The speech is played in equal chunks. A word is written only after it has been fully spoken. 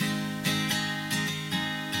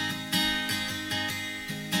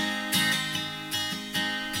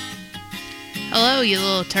Hello, you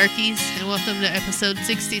little turkeys, and welcome to episode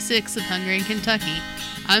 66 of Hungry in Kentucky.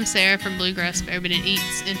 I'm Sarah from Bluegrass Bourbon and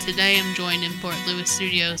Eats, and today I'm joined in Fort Lewis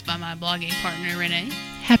Studios by my blogging partner, Renee.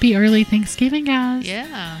 Happy early Thanksgiving, guys.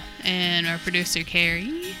 Yeah, and our producer,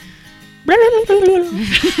 Carrie.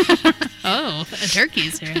 Oh, a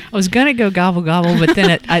turkey's here. I was gonna go gobble gobble, but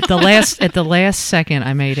then at the last second,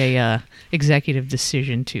 I made a executive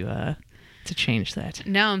decision to change that.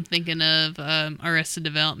 Now I'm thinking of Arrested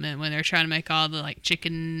Development when they're trying to make all the like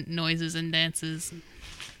chicken noises and dances.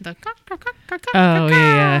 The Oh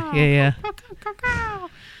yeah.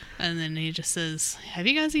 And then he just says, "Have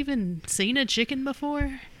you guys even seen a chicken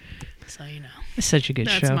before?" So you know, It's such a good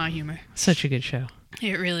show. that's my humor. Such a good show.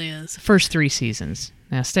 It really is. First 3 seasons.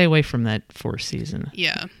 Now stay away from that 4th season.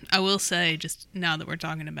 Yeah, I will say, just now that we're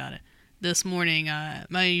talking about it, this morning,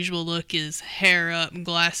 my usual look is hair up,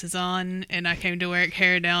 glasses on, and I came to work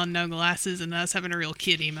hair down, no glasses, and I was having a real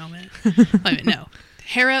kiddie moment. Wait a minute, no.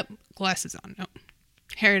 Hair up, glasses on. No.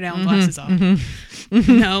 Hair down, glasses off.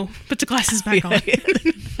 No, put the glasses back on.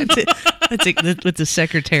 That's it. With the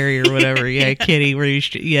secretary or whatever. Yeah, Kitty. Where you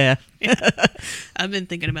yeah. I've been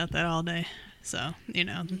thinking about that all day. So, you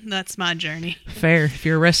know, that's my journey. Fair. If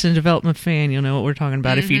you're a Arrested Development fan, you'll know what we're talking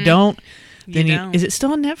about. If you don't, then is it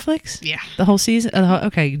still on Netflix? Yeah. The whole season?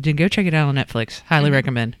 Okay, then go check it out on Netflix. Highly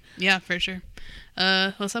recommend. Yeah, for sure.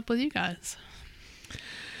 What's up with you guys?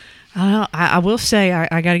 I will say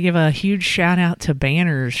I got to give a huge shout out to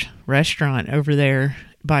Banner's restaurant over there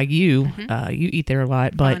by you. You eat there a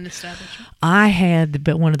lot, but I had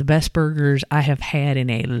one of the best burgers I have had in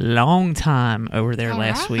a long time over there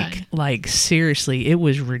last week. Like seriously, it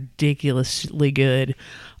was ridiculously good.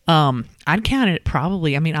 I'd count it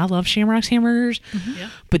probably. I mean, I love Shamrock's hamburgers,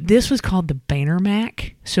 but this was called the Banner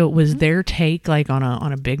Mac, so it was their take like on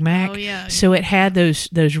a Big Mac. Oh yeah. So it had those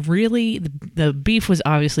really the beef was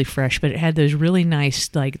obviously fresh, but it had those really nice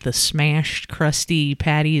like the smashed crusty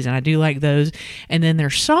patties, and I do like those. And then their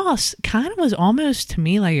sauce kind of was almost to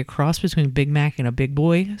me like a cross between Big Mac and a Big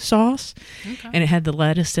Boy sauce, and it had the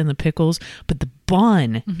lettuce and the pickles, but the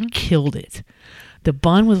bun killed it. The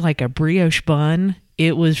bun was like a brioche bun.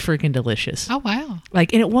 It was freaking delicious. Oh wow!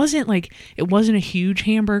 Like, and it wasn't a huge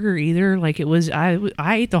hamburger either. Like it was, I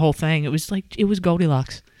ate the whole thing. It was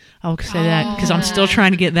Goldilocks. I'll say that because I'm still trying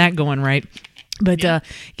to get that going right. But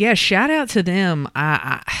yeah, shout out to them.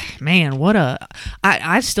 Man,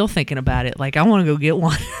 I'm still thinking about it. Like I want to go get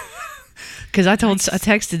one. Because I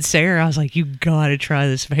texted Sarah, I was like, you gotta try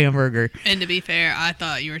this hamburger. And to be fair, I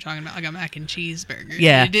thought you were talking about like a mac and cheese burger.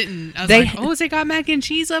 Yeah. It didn't. I was like, oh, has it got mac and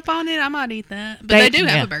cheese up on it? I might eat that. But they do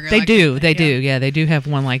have a burger They like do. that. They do. Yeah, they do have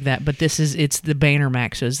one like that. But it's the Banner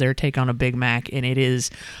Mac, so it's their take on a Big Mac, and it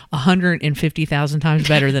is 150,000 times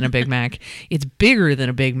better than a Big Mac. It's bigger than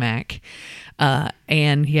a Big Mac.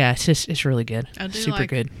 And yeah, it's really good. I do super like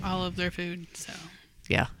good. All of their food, so.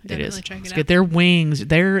 Yeah, Definitely it is. check it It's out. good. Their wings,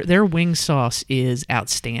 their wing sauce is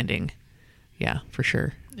outstanding. Yeah, for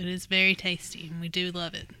sure. It is very tasty, and we do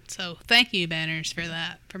love it. So thank you, Banners, for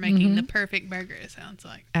that, for making the perfect burger, it sounds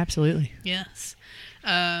like. Absolutely. Yes.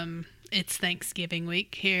 It's Thanksgiving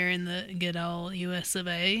week here in the good old US of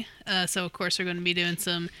A. So, of course, we're going to be doing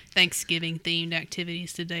some Thanksgiving-themed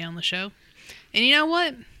activities today on the show. And you know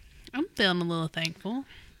what? I'm feeling a little thankful.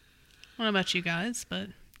 I don't know about you guys, but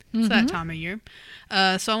it's that time of year.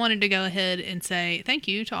 So I wanted to go ahead and say thank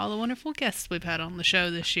you to all the wonderful guests we've had on the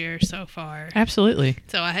show this year so far. Absolutely.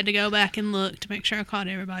 So I had to go back and look to make sure I caught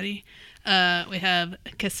everybody. We have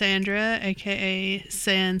Cassandra, a.k.a.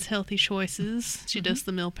 Sans Healthy Choices. She does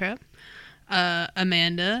the meal prep.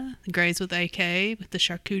 Amanda, Grays with AK, with the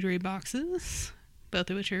charcuterie boxes, both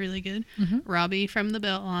of which are really good. Robbie from the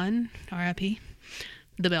Beltline, R.I.P.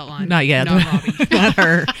 The Beltline. Not yet. Not Robbie. Not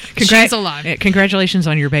her. She's alive. Congratulations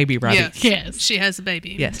on your baby, Robbie. Yes. She has a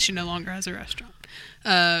baby. Yes. She no longer has a restaurant.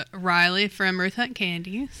 Riley from Ruth Hunt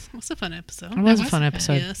Candies. What's a fun episode. It was a fun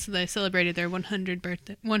episode. Yes, they celebrated their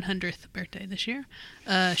 100th birthday this year.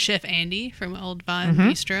 Chef Andy from Old Vine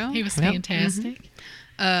Bistro. He was fantastic.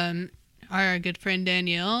 Our good friend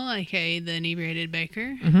Danielle, aka the Inebriated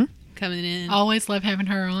Baker, coming in. Always love having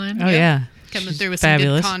her on. Oh, yeah. Coming She's through with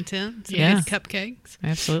fabulous. some good content. Some Yeah. good cupcakes.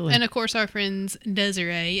 Absolutely. And, of course, our friends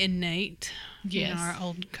Desiree and Nate. Yes. Our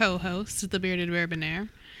old co-hosts, the Bearded Webinar.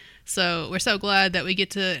 So we're so glad that we get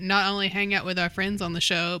to not only hang out with our friends on the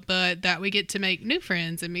show, but that we get to make new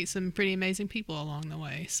friends and meet some pretty amazing people along the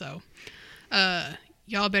way. So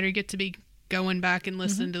y'all better get to be going back and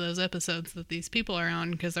listening to those episodes that these people are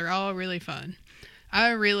on, because they're all really fun.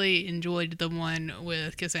 I really enjoyed the one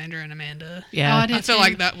with Cassandra and Amanda. Yeah. Oh, I did I feel too.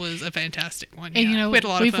 like that was a fantastic one. And Yeah. you know, We had a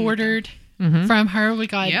lot of we've fun with them. ordered from her. We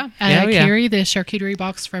got Carrie, the charcuterie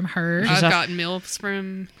box from her. I've gotten milks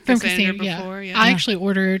from Cassandra before. Yeah. I actually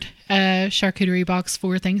ordered a charcuterie box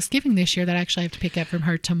for Thanksgiving this year that I actually have to pick up from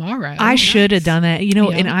her tomorrow. I should have done that.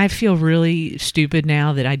 And I feel really stupid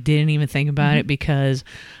now that I didn't even think about it because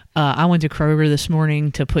I went to Kroger this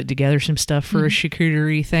morning to put together some stuff for a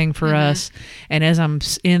charcuterie thing for us. And as I'm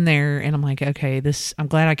in there, and I'm like, okay, I'm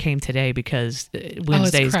glad I came today because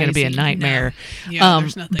Wednesday is going to be a nightmare. No. Yeah,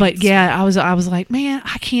 there's nothing. But I was like, man,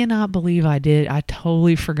 I cannot believe I did. I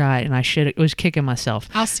totally forgot, and I was kicking myself.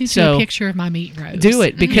 I'll send you a picture of my meat roast. Do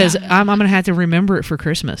it because I'm going to have to remember it for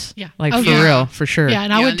Christmas. Yeah, real, for sure. Yeah,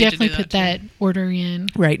 and I would definitely put that order in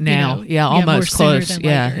right now. Almost close.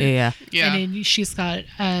 Yeah. And then she's got.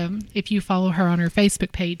 If you follow her on her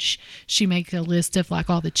Facebook page, she makes a list of like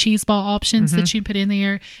all the cheese ball options that you put in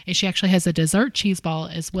there, and she actually has a dessert cheese ball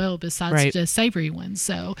as well besides the savory ones.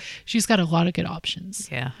 So she's got a lot of good options.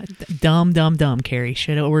 Yeah, dumb, Carrie.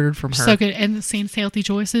 Should have ordered from her. So good, and the Sam's Healthy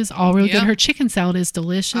Choices, all really good. Her chicken salad is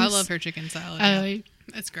delicious. I love her chicken salad.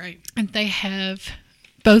 It's great. And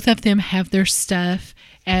both of them have their stuff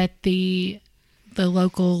at the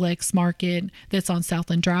local Lex Market that's on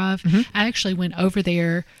Southland Drive. I actually went over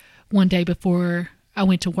there one day before I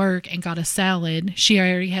went to work and got a salad. She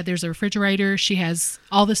already had, there's a refrigerator. She has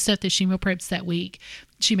all the stuff that she meal preps that week.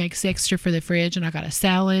 She makes extra for the fridge, and I got a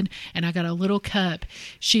salad and I got a little cup.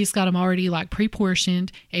 She's got them already like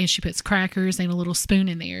pre-portioned, and she puts crackers and a little spoon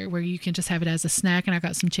in there where you can just have it as a snack. And I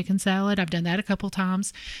got some chicken salad. I've done that a couple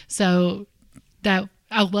times. So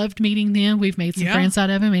I loved meeting them. We've made some friends out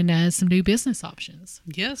of them and some new business options.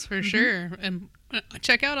 Yes, for sure. And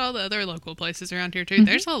check out all the other local places around here too.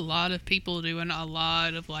 There's a lot of people doing a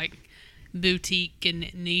lot of like boutique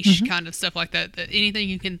and niche kind of stuff like that. Anything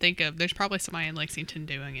you can think of, there's probably somebody in Lexington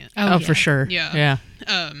doing it. Oh, for sure. Yeah.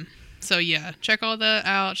 So check all that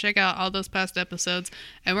out. Check out all those past episodes.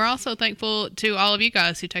 And we're also thankful to all of you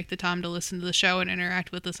guys who take the time to listen to the show and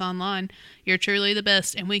interact with us online. You're truly the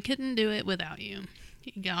best, and we couldn't do it without you.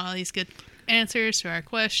 You got all these good answers to our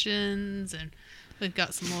questions, and we've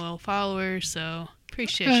got some loyal followers, so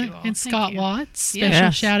appreciate you all. And Scott Watts, special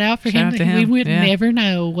shout out for him. We would never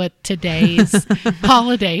know what today's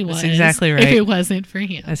holiday was. That's exactly right. If it wasn't for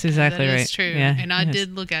him. That's exactly right. That's true. Yeah, and I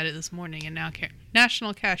did look at it this morning, and now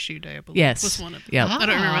National Cashew Day, I believe, was one of them. Yep. I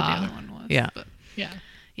don't remember what the other one was. Yeah. But yeah.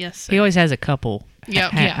 Yes. Sir. He always has a couple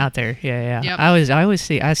out there. Yeah. Yep. I always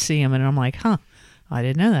see him, and I'm like, huh, I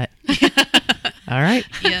didn't know that. All right.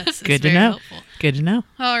 Yes. Good to know. Helpful. Good to know.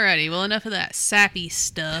 Alrighty. Well, enough of that sappy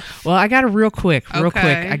stuff. Well, I got to real quick.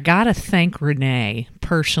 I got to thank Renee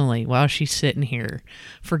personally while she's sitting here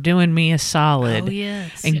for doing me a solid. Oh,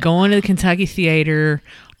 yes. And going to the Kentucky Theater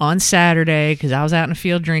on Saturday because I was out in the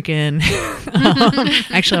field drinking.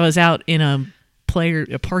 Actually, I was out in a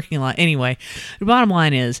parking lot. Anyway, the bottom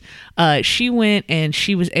line is she went and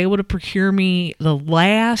she was able to procure me the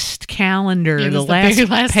last calendar, the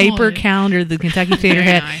last paper calendar the Kentucky Theater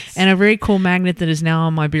had, and a very cool magnet that is now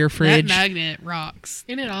on my beer fridge. That magnet rocks.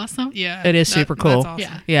 Isn't it awesome? Yeah, it is super cool. That's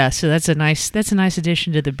awesome. Yeah, so that's a nice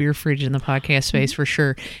addition to the beer fridge in the podcast space for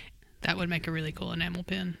sure. That would make a really cool enamel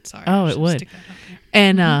pin. Sorry. Oh, it would.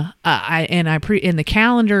 And and the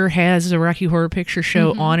calendar has the Rocky Horror Picture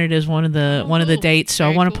Show on it as one of the dates. So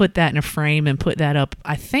I want to put that in a frame and put that up.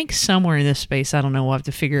 I think somewhere in this space. I don't know. We'll have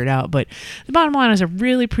to figure it out. But the bottom line is, I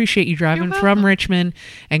really appreciate you driving from Richmond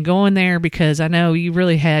and going there because I know you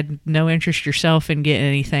really had no interest yourself in getting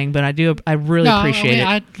anything. But I really appreciate it.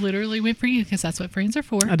 I literally went for you because that's what friends are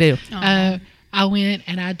for. I do. I went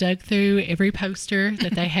and I dug through every poster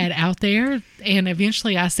that they had out there, and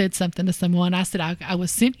eventually I said something to someone. I said, I was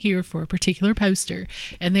sent here for a particular poster,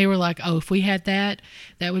 and they were like, oh, if we had that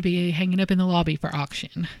would be hanging up in the lobby for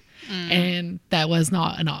auction. And that was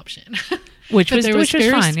not an option. Which was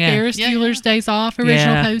fine, yeah. Ferris Bueller's Days Off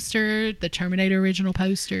original poster, the Terminator original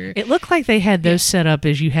poster. It looked like they had those set up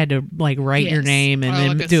as you had to like write your name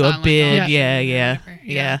and then do a bid.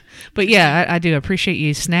 Yeah. But I do appreciate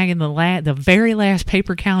you snagging the very last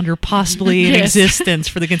paper calendar possibly in existence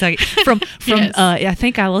for the Kentucky from I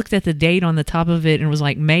think I looked at the date on the top of it and it was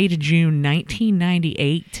like May to June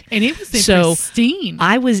 1998. And it was in pristine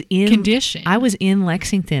condition. I was in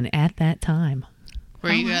Lexington at that time. Were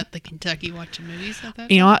you at the Kentucky watching movies at that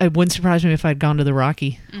time? You know, it wouldn't surprise me if I'd gone to the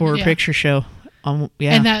Rocky Horror Picture Show. And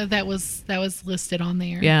that was listed on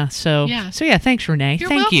there. Yeah. So thanks, Renee. You're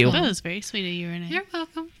Thank welcome. you. That was very sweet of you, Renee. You're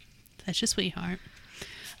welcome. Such a sweetheart.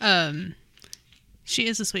 She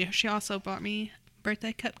is a sweetheart. She also bought me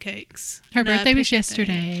birthday cupcakes. Her birthday was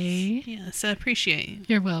yesterday. Yes, I appreciate you.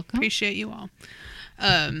 You're welcome. Appreciate you all.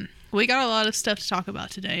 we got a lot of stuff to talk about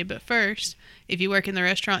today, but first, if you work in the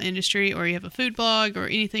restaurant industry or you have a food blog or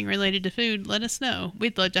anything related to food, let us know.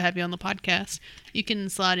 We'd love to have you on the podcast. You can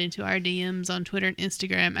slide into our DMs on Twitter and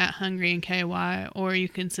Instagram at hungryandky, or you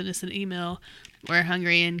can send us an email. We're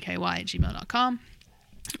hungryandky@gmail.com.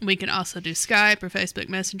 We can also do Skype or Facebook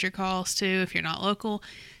Messenger calls too if you're not local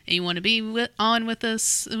and you want to be on with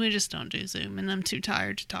us. We just don't do Zoom, and I'm too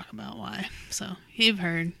tired to talk about why. So you've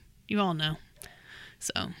heard. You all know.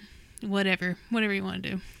 So whatever you want to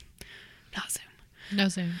do. Not Zoom. No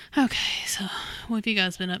Zoom. Okay, so what have you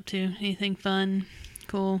guys been up to? Anything fun?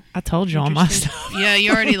 Cool? I told you all my stuff. Yeah,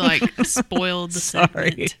 you already spoiled the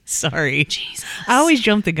segment. Sorry. Jesus. I always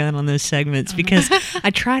jump the gun on those segments because I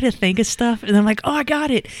try to think of stuff and I'm like, oh, I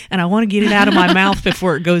got it. And I want to get it out of my mouth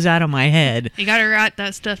before it goes out of my head. You got to write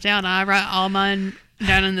that stuff down. I write all mine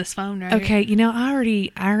down on this phone right Okay, I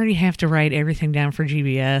already have to write everything down for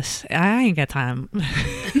GBS. I ain't got time.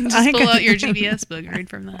 Just pull out your GBS book and read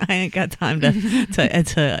from that. I ain't got time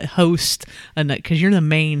to host because you're the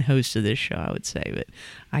main host of this show, I would say, but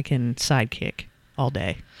I can sidekick all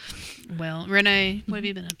day. Well, Renee, what have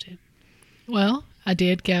you been up to? Well, I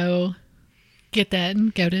did go get that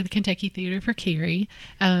and go to the Kentucky Theater for Carrie,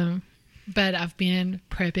 but I've been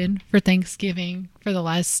prepping for Thanksgiving for the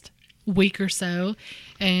last week or so,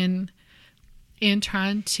 and in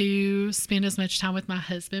trying to spend as much time with my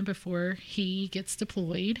husband before he gets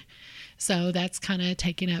deployed. So that's kind of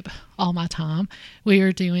taking up all my time. We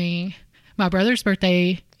are doing, my brother's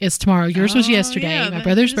birthday is tomorrow. Yours was yesterday. Yeah, my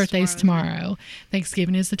brother's birthday is tomorrow.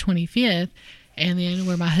 Thanksgiving is the 25th. And then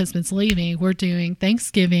where my husband's leaving, we're doing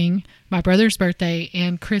Thanksgiving, my brother's birthday,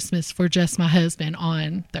 and Christmas for just my husband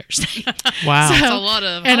on Thursday. Wow. That's a lot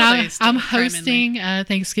of holidays. And I'm hosting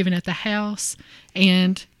Thanksgiving at the house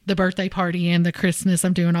and the birthday party and the Christmas.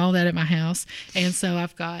 I'm doing all that at my house. And so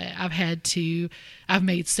I've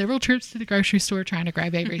made several trips to the grocery store trying to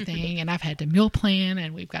grab everything. And I've had to meal plan,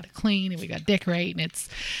 and we've got to clean, and we've got to decorate, and it's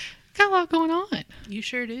got a lot going on. You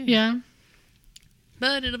sure do. Yeah.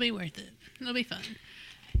 But it'll be worth it. It'll be fun.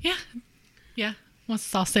 Yeah. Yeah. Once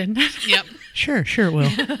it's all said and done. Yep. Sure it will.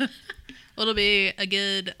 Well, it'll be a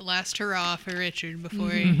good last hurrah for Richard before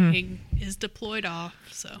he is deployed off.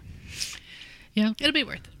 So, yeah, it'll be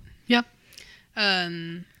worth it. Yep.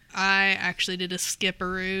 I actually did a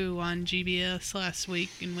skipperoo on GBS last week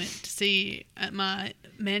and went to see my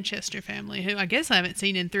Manchester family, who I guess I haven't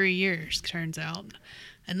seen in 3 years, turns out.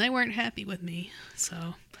 And they weren't happy with me,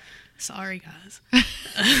 so sorry, guys.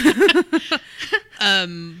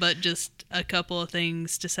 But just a couple of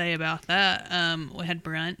things to say about that. We had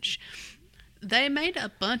brunch. They made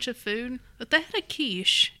a bunch of food, but they had a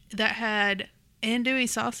quiche that had andouille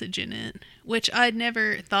sausage in it, which I'd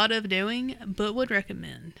never thought of doing, but would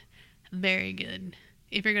recommend. Very good.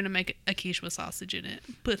 If you're going to make a quiche with sausage in it,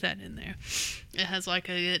 put that in there. It has like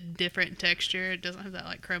a different texture. It doesn't have that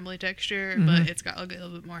like crumbly texture, but it's got like a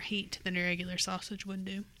little bit more heat than a regular sausage would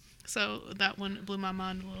do. So that one blew my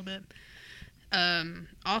mind a little bit.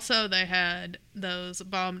 Also, they had those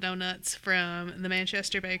bomb donuts from the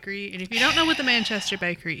Manchester Bakery. And if you don't know what the Manchester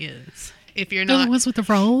Bakery is, if you're not... The ones with the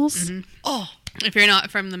rolls? Mm-hmm. Oh! If you're not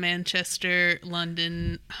from the Manchester,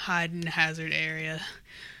 London, Hyde and Hazard area,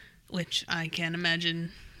 which I can't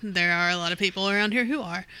imagine there are a lot of people around here who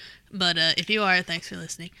are. But if you are, thanks for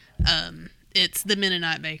listening. It's the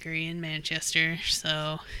Mennonite Bakery in Manchester.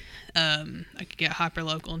 So I could get hyper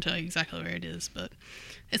local and tell you exactly where it is, but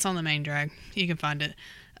it's on the main drag. You can find it.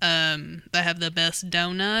 They have the best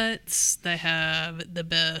donuts. They have the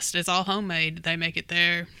best. It's all homemade. They make it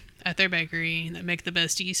there at their bakery. They make the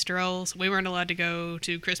best yeast rolls. We weren't allowed to go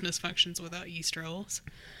to Christmas functions without yeast rolls.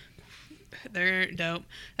 They're dope.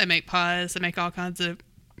 They make pies. They make all kinds of,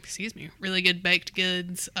 really good baked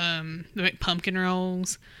goods. They make pumpkin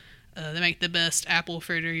rolls. They make the best apple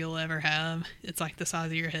fritter you'll ever have. It's like the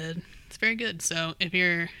size of your head. It's very good. So if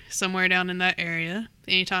you're somewhere down in that area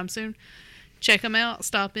anytime soon, check them out.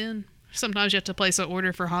 Stop in. Sometimes you have to place an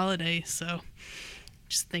order for holidays, so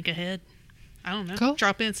just think ahead. I don't know. Cool.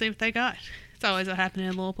 Drop in and see what they got. It's always a happening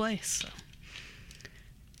little place. So.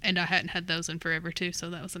 And I hadn't had those in forever, too, so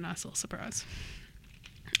that was a nice little surprise.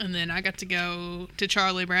 And then I got to go to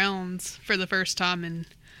Charlie Brown's for the first time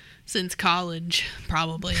since college,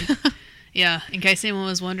 probably. Yeah, in case anyone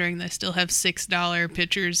was wondering, they still have $6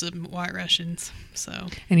 pitchers of White Russians. So.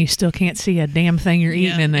 And you still can't see a damn thing you're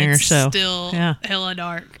eating in there. It's so still hella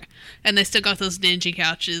dark. And they still got those dingy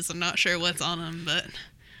couches. I'm not sure what's on them, but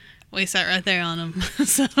we sat right there on them.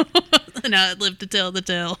 So, and I lived to tell the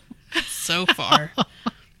tale so far.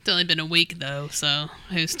 It's only been a week, though, so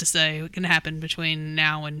who's to say what can happen between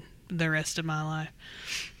now and the rest of my life.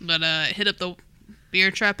 But hit up the Beer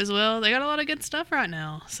Trap as well. They got a lot of good stuff right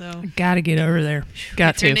now. So Got to get over there.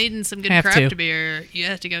 if you're needing some good craft beer, you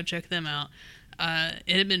have to go check them out.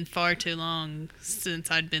 It had been far too long since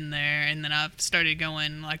I'd been there, and then I've started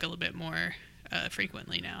going like a little bit more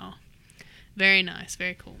frequently now. Very nice,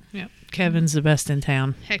 very cool. Yep. Kevin's the best in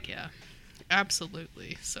town. Heck yeah,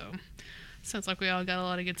 absolutely. So sounds like we all got a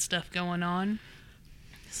lot of good stuff going on.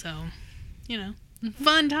 So,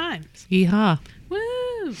 fun times. Yeehaw.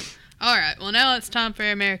 Woo! All right, well, now it's time for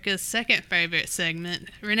America's second favorite segment,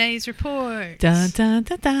 Renee's Report. Dun dun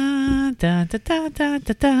dun dun dun dun dun dun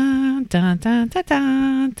dun dun dun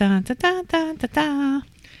dun dun dun dun dun.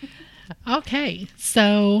 Okay,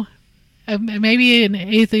 so maybe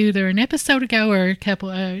either an episode ago or a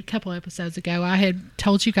couple episodes ago, I had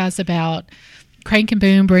told you guys about Crank and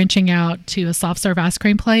Boom branching out to a soft serve ice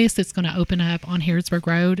cream place that's going to open up on Harrodsburg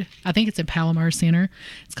Road. I think it's in Palomar Center.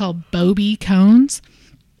 It's called Bobby Cones.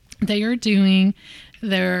 They are doing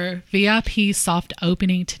their VIP soft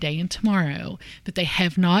opening today and tomorrow, but they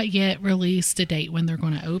have not yet released a date when they're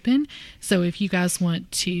going to open. So if you guys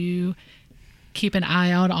want to keep an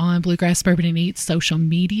eye out on Bluegrass Bourbon and Eats social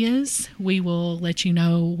medias, we will let you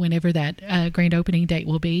know whenever that grand opening date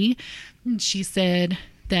will be. She said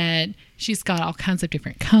that she's got all kinds of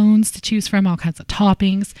different cones to choose from, all kinds of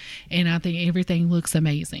toppings, and I think everything looks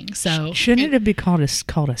amazing. So shouldn't it be called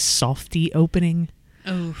a softy opening?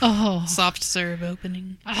 Oh, soft serve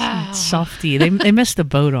opening. Softy. They missed the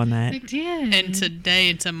boat on that. They did. And today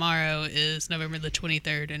and tomorrow is November the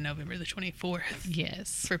 23rd and November the 24th.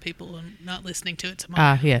 Yes. For people not listening to it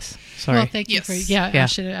tomorrow. Yes. Sorry. Well, thank you for I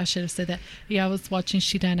should have said that. Yeah, I was watching.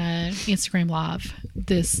 She done a Instagram live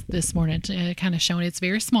this morning, kind of showing it's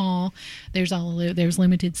very small. There's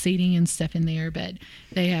limited seating and stuff in there, but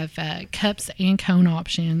they have cups and cone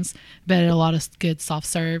options, but a lot of good soft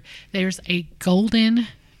serve. There's a golden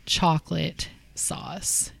chocolate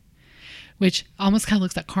sauce, which almost kind of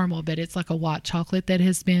looks like caramel, but it's like a white chocolate that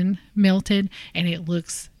has been melted, and it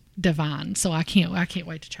looks divine. So I can't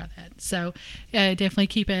wait to try that. So definitely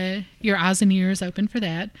keep your eyes and ears open for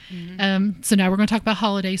that. Mm-hmm. So now we're going to talk about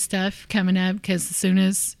holiday stuff coming up, because as soon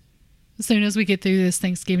as we get through this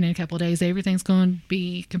Thanksgiving in a couple of days, everything's going to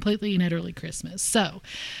be completely and utterly Christmas. So,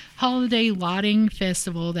 holiday lighting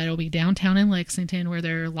festival that'll be downtown in Lexington, where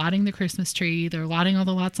they're lighting the Christmas tree, they're lighting all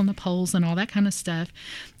the lights on the poles and all that kind of stuff,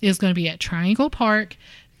 is going to be at Triangle Park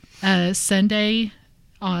Sunday,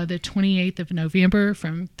 the 28th of November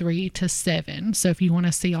from 3 to 7. So if you want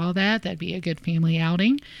to see all that, that'd be a good family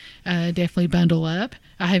outing. Definitely bundle up.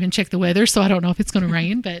 I haven't checked the weather, so I don't know if it's going to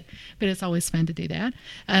rain, but it's always fun to do that.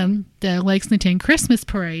 The Lexington Christmas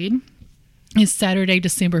Parade is Saturday,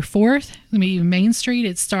 December 4th. Let me Main Street.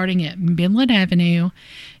 It's starting at Midland Avenue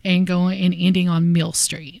and ending on Mill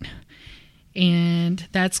Street. And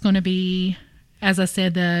that's going to be, as I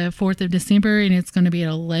said, the 4th of December, and it's going to be at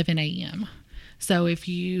 11 a.m. So if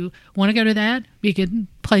you want to go to that, be a good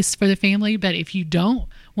place for the family. But if you don't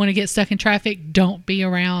want to get stuck in traffic, don't be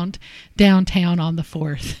around downtown on the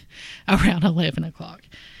 4th around 11 o'clock.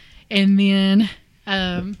 And then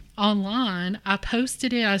online, I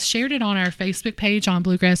posted it. I shared it on our Facebook page, on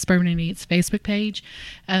Bluegrass Bourbon and Eats Facebook page.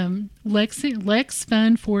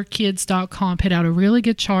 LexFunForKids.com put out a really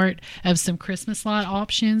good chart of some Christmas light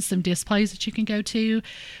options, some displays that you can go to.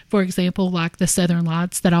 For example, like the Southern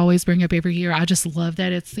Lights that I always bring up every year. I just love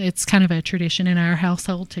that. It's kind of a tradition in our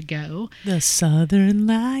household to go. The Southern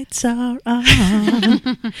Lights are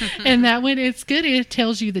on. And that one, it's good. It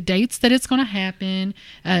tells you the dates that it's going to happen,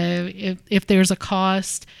 if there's a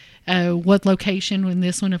cost, what location, when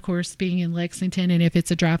this one, of course, being in Lexington, and if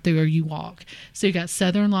it's a drive-through or you walk. So you've got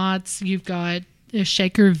Southern Lights, you've got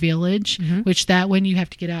Shaker Village, which that one you have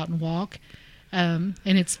to get out and walk. And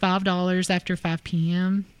it's $5 after 5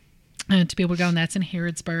 p.m. To be able to go, and that's in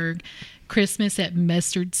Harrodsburg. Christmas at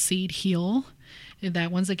Mustard Seed Hill.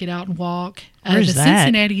 That one's a get out and walk. Where's that?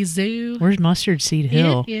 Cincinnati Zoo. Where's Mustard Seed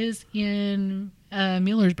Hill? It is in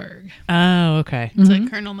Millersburg. Oh, okay. It's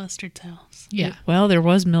like Colonel Mustard's house. Yeah. Well, there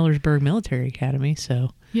was Millersburg Military Academy,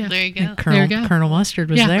 so yeah. There you go. Colonel Mustard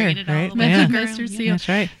was there, right? Yeah. Mustard Seal. That's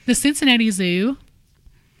right. The Cincinnati Zoo.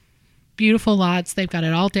 Beautiful lights. They've got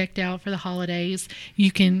it all decked out for the holidays.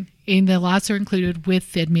 And the lights are included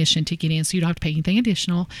with admission to get in, so you don't have to pay anything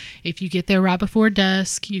additional. If you get there right before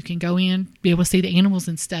dusk, you can go in, be able to see the animals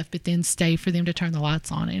and stuff, but then stay for them to turn the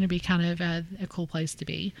lights on. And it'd be kind of a cool place to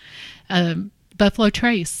be. Buffalo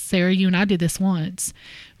Trace. Sarah, you and I did this once.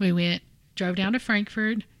 We drove down to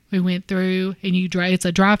Frankfort, We went through, and it's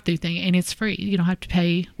a drive-through thing, and it's free. You don't have to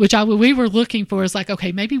pay, which we were looking for. Is like,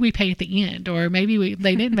 okay, maybe we pay at the end, or maybe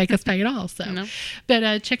they didn't make us pay at all. So, No.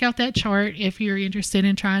 But check out that chart if you're interested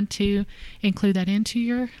in trying to include that into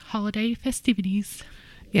your holiday festivities.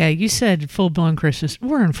 Yeah, you said full-blown Christmas.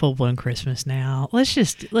 We're in full-blown Christmas now. Let's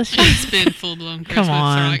just. It's been full-blown Christmas for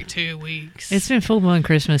on. like 2 weeks. It's been full-blown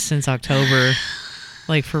Christmas since October.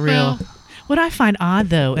 Like, for real. Well, What I find odd,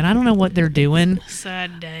 though, and I don't know what they're doing.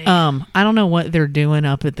 Sad day. I don't know what they're doing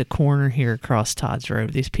up at the corner here across Todd's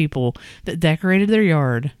Road. These people that decorated their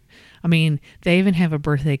yard. I mean, they even have a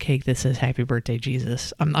birthday cake that says "Happy Birthday,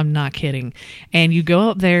 Jesus." I'm not kidding. And you go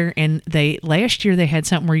up there, and last year they had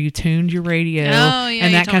something where you tuned your radio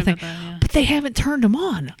and that kind of thing. But they haven't turned them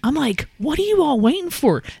on. I'm like, what are you all waiting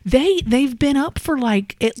for? They've been up for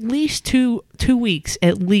like at least two weeks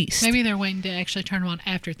at least. maybe they're waiting to actually turn them on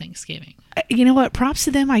after Thanksgiving. You know what? Props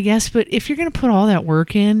to them, I guess. But if you're going to put all that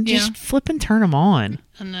work in, just flip and turn them on.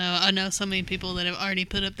 I know so many people that have already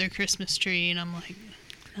put up their Christmas tree, and I'm like,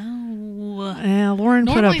 no. Yeah, Lauren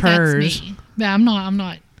Normally put up hers. That's me. But I'm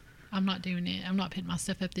not doing it. I'm not putting my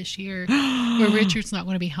stuff up this year. Where Richard's not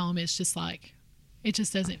going to be home. It's just like, it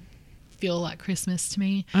just doesn't feel like Christmas to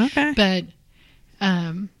me. Okay. But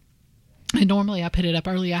and normally I put it up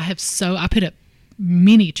early. I put up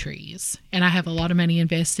many trees, and I have a lot of money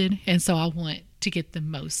invested, and so I want to get the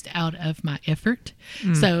most out of my effort.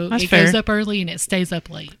 So that's it fair. goes up early and it stays up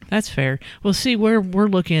late. That's fair. Well, see, we're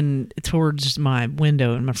looking towards my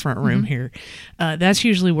window in my front room here. That's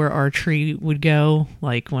usually where our tree would go.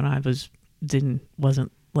 Like when I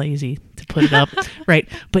wasn't lazy to put it up, right?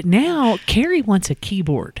 But now Carrie wants a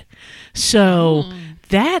keyboard, so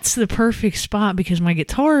that's the perfect spot because my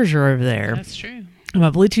guitars are over there. That's true. My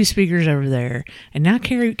Bluetooth speakers over there, and now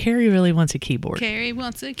Carrie really wants a keyboard. Carrie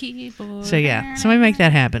wants a keyboard. So yeah, somebody make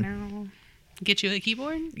that happen. Get you a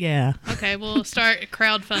keyboard? Yeah, Okay, we'll start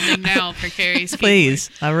crowdfunding now for Carrie's please.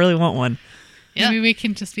 I really want one. Yeah. Maybe we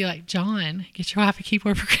can just be like, John, get your wife a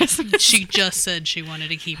keyboard for Christmas. keyboard. She just said she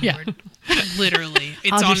wanted a keyboard. Literally.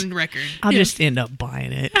 It's on record. I'll just end up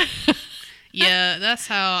buying it. Yeah, that's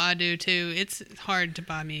how I do too. It's hard to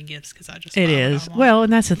buy me gifts because I just It buy is. what I want. Well,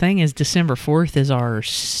 and that's the thing is December 4th is our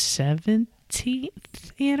 17th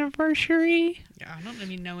anniversary. Yeah, I don't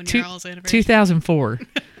even know when Two- your all's anniversary. 2004.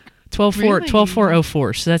 12-4, Really?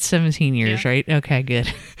 12-4-04. So that's 17 years, Yeah. right? Okay, good.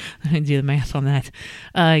 I didn't do the math on that.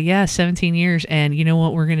 Yeah, 17 years. And you know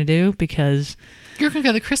what we're going to do? Because, You're going to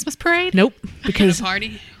go to the Christmas parade? nope. You're gonna Because,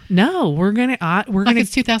 party. no, we're going to, Like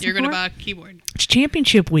it's 2004? You're gonna buy a keyboard. it's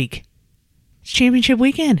championship week. It's championship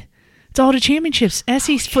weekend. It's all the championships.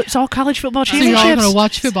 It's all college football So you're championships. all going to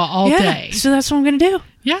watch football all yeah, day? so that's what I'm going to do.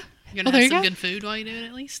 Yeah. You're Oh, gonna there have you some go. good food while you do it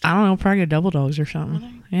at least. I don't know, probably go Double Dogs or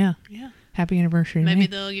something. Yeah. Yeah. Happy anniversary. to Maybe me.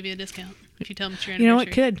 they'll give you a discount if you tell them it's your You know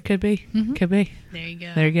anniversary. what? Could be. Could be. There you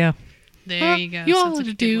go. There you go. There Well, you go. You all Sounds love like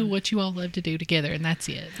to a good do one. what you all love to do together, and that's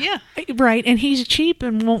it. Yeah. Right, and he's cheap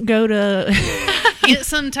and won't go to. Get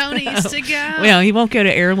some Tonys to go. Well, he won't go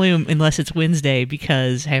to Heirloom unless it's Wednesday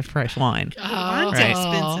because half price wine. Mine's Right.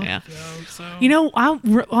 expensive. Yeah. Though, so. You know,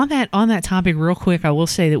 on that topic, real quick, I will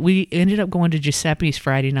say that we ended up going to Giuseppe's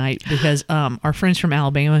Friday night because our friends from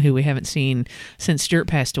Alabama who we haven't seen since Stuart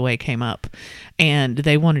passed away came up, and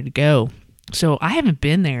they wanted to go. So I haven't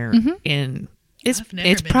been there in I've never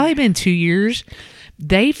it's been probably there. been 2 years.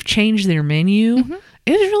 They've changed their menu.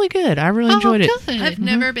 It was really good. I really enjoyed it. Good. I've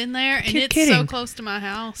never been there, and it's so kidding. close to my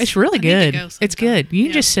house. It's really I need to good. go It's sometime. good. You can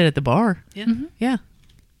Yeah. just sit at the bar. Yeah. Yeah,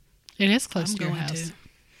 It is close I'm to your going house. to.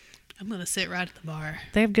 I'm gonna sit right at the bar.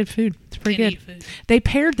 they have good food. It's pretty and good. eat food. They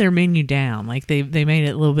pared their menu down. Like they made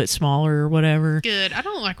it a little bit smaller or whatever. Good. I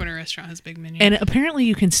don't like when a restaurant has a big menu. And apparently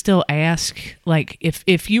you can still ask, like,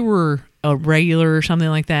 if you were a regular or something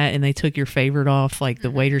like that and they took your favorite off, like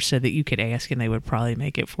the waiter said that you could ask and they would probably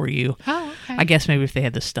make it for you. Oh, okay. I guess maybe if they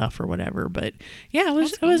had the stuff or whatever. But yeah, it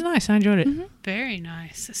was nice. I enjoyed it. Very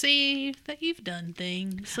nice. See that you've done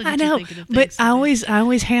things. Look I at you know, thinking of but things to I do.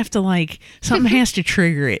 always have to, like, something has to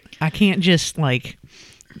trigger it. I can't just, like,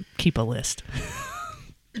 keep a list.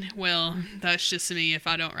 Well, that's just me. If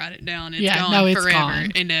I don't write it down, it's Yeah, gone no, it's forever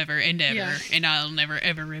gone. and ever and ever, Yeah. and I'll never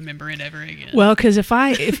ever remember it ever again. Well, because if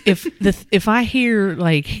I hear,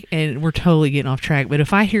 like, and we're totally getting off track, but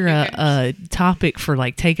if I hear a topic for,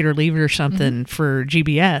 like, Take It or Leave It or something for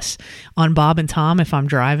GBS on Bob and Tom, if I'm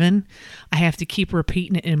driving, I have to keep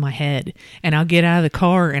repeating it in my head, and I'll get out of the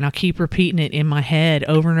car and I'll keep repeating it in my head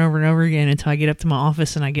over and over and over again until I get up to my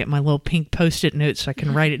office and I get my little pink Post-it notes so I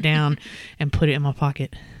can write it down and put it in my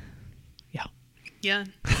pocket. Yeah. Yeah,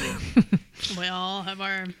 we all have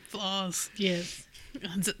our flaws, Yes.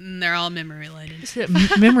 and they're all memory related. It's a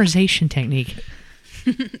memorization technique.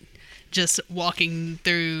 just walking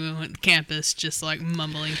through campus, just like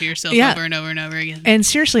mumbling to yourself Yeah. over and over and over again. And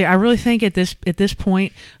seriously, I really think at this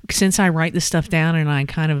point, since I write this stuff down and I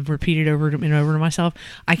kind of repeat it over and over to myself,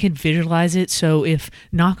 I can visualize it. So if,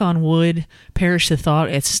 knock on wood, perish the thought,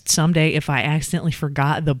 it's someday if I accidentally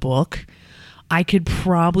forgot the book, I could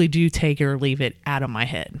probably do Take It or Leave It out of my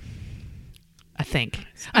head. I think.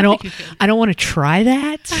 I don't want to try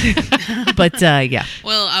that, but yeah.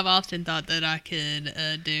 Well, I've often thought that I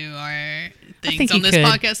could do our think things on you this could.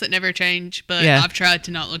 podcast that never change, but Yeah. I've tried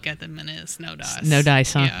to not look at them, and it's no dice. No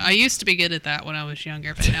dice, huh? Yeah, I used to be good at that when I was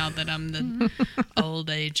younger, but now that I'm the old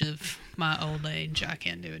age of my old age, I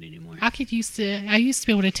can't do it anymore. I used to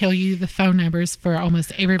be able to tell you the phone numbers for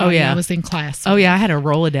almost everybody yeah. I was in class Oh with. yeah, I had a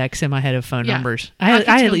Rolodex in my head of phone Yeah. numbers. I I could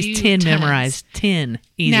had at tell least you 10 tons. memorized. 10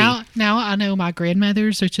 easy. Now I know my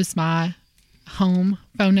grandmother's, which is my home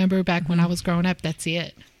phone number back when I was growing up. That's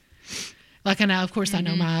it. Like I know, of course, I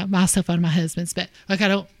know my cell phone, and my husband's, but like I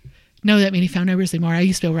don't know that many phone numbers anymore. I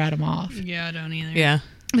used to be able to write them off. Yeah, I don't either. Yeah.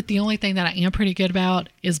 But the only thing that I am pretty good about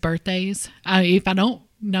is birthdays. If I don't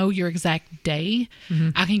know your exact day,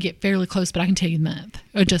 I can get fairly close, but I can tell you the month.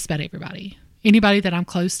 Or just about everybody. Anybody that I'm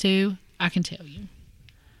close to, I can tell you.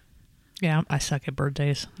 Yeah, I suck at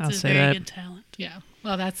birthdays. I'll It's a say very that. good talent. Yeah.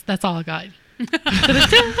 Well, that's all I got.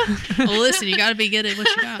 Well, listen, you got to be good at what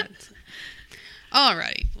you got. All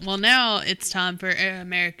right. Well, now it's time for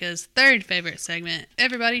America's third favorite segment.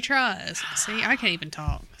 Everybody tries. See, I can't even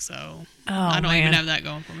talk, so I don't even man. have that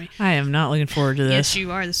going for me. I am not looking forward to Yes, this.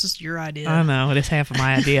 you are. This is your idea. I know. It is half of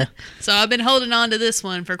my idea. So I've been holding on to this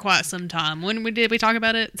one for quite some time. When did we talk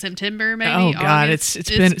about it? September, maybe? Oh, God, August? it's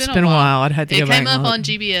been a while. I'd have to go It back came and up look. on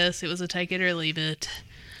GBS. It was a Take It or Leave It.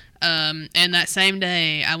 And that same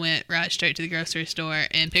day, I went right straight to the grocery store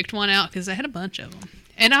and picked one out because they had a bunch of them.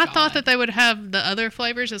 And I thought that they would have the other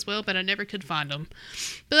flavors as well, but I never could find them.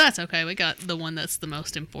 But that's okay. We got the one that's the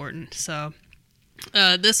most important. So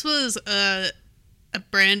this was a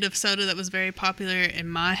brand of soda that was very popular in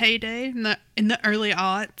my heyday, in the early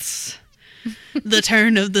aughts, the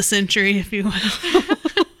turn of the century, if you will.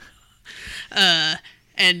 And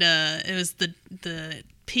it was the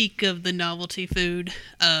peak of the novelty food.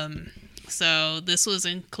 So this was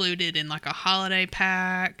included in like a holiday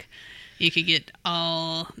pack. You could get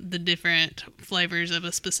all the different flavors of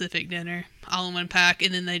a specific dinner all in one pack,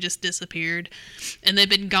 and then they just disappeared. And they've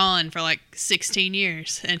been gone for like 16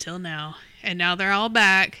 years until now. And now they're all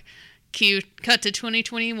back. Cut to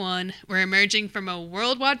 2021. We're emerging from a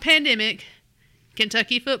worldwide pandemic.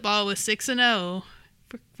 Kentucky football was 6-0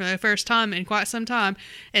 for the first time in quite some time.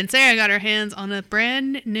 And Sarah got her hands on a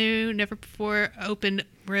brand new, never before opened,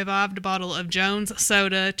 revived bottle of Jones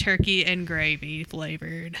soda, turkey and gravy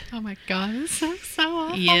flavored. Oh my God, it's so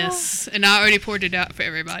awful. Yes, and I already poured it out for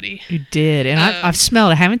everybody. You did. And I've smelled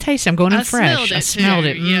it. I haven't tasted it. I'm going in fresh. I smelled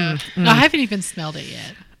it. Yeah. I haven't even smelled it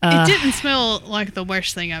yet. It didn't smell like the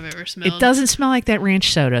worst thing I've ever smelled. It doesn't smell like that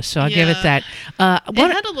ranch soda, so I'll give it Yeah. that. It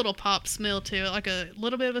had a little pop smell to it, like a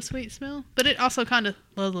little bit of a sweet smell, but it also kind of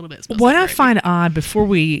a little bit smells What like I gravy. find odd before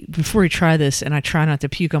we try this, and I try not to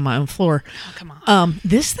puke on my own floor. Oh, come on.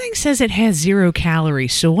 This thing says it has 0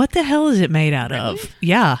 calories. So what the hell is it made out of?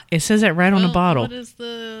 Yeah, it says that right on the Well, bottle. What is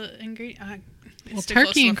the ingredient? Well,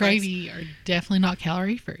 turkey and gravy are definitely not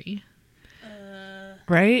calorie free.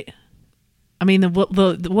 Right? I mean, the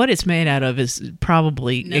what it's made out of is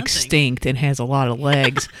probably Nothing. extinct and has a lot of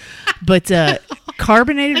legs. But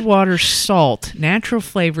carbonated water, salt, natural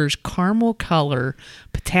flavors, caramel color,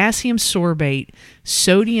 potassium sorbate,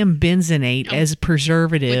 sodium benzenate as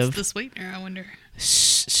preservative. What's the sweetener, I wonder?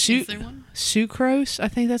 Su- Is there one? Sucrose, I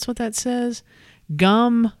think that's what that says.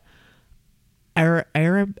 Gum,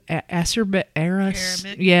 Arabic.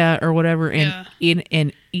 yeah, or whatever, Yeah.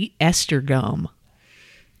 and ester gum.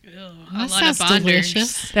 Ew, a That lot sounds of binders.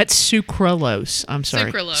 delicious. That's sucralose. I'm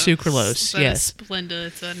sorry, Sucralose. Sucralose. But Yes. Splenda,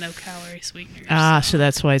 it's a no-calorie sweetener. So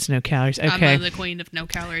that's why it's no calories. Okay. I'm the queen of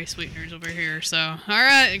no-calorie sweeteners over here. So, all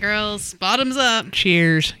right, girls, bottoms up.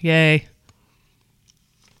 Cheers! Yay!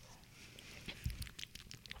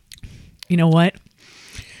 You know what?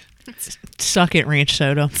 Suck it, ranch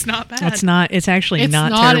soda. It's not bad. It's not. It's actually It's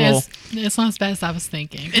not not terrible. it's not as bad as I was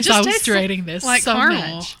thinking. It Because just I was tastes dreading this like so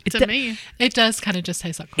caramel much. to me. It does kind of just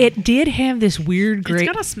taste like caramel. It did have this weird It's grape.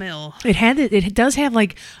 got a smell. It does have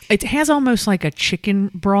like, it has almost like a chicken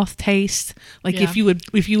broth taste. Like Yeah. if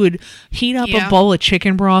you would heat up Yeah. a bowl of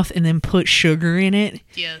chicken broth and then put sugar in it.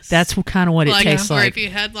 Yes. That's kind of what it like, tastes or like. if you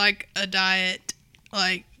had like a diet,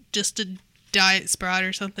 like just a Diet Sprite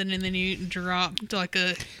or something, and then you drop like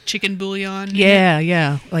a chicken bouillon.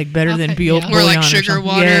 Yeah. Like better than bouillon. Or like sugar something.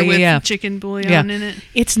 water with chicken bouillon in it.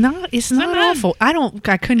 It's not awful. I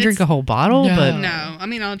couldn't drink a whole bottle, but no. I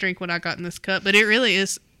mean, I'll drink what I got in this cup, but it really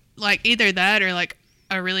is like either that or like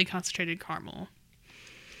a really concentrated caramel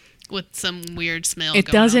with some weird smell. It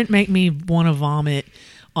doesn't make me want to vomit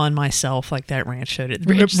on myself like that ranch soda.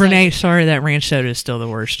 Renee, sorry, that ranch soda is still the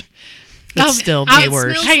worst. It's still the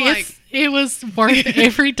worst. Hey, it was worth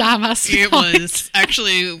every dime I spent. It was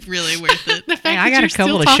actually really worth it. Hey, I got a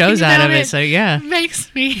couple of shows out of it, so yeah.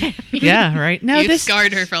 Makes me happy. Yeah, right. No, You've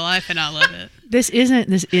scarred her for life, and I love it. This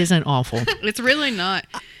isn't awful. It's really not.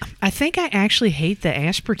 I think I actually hate the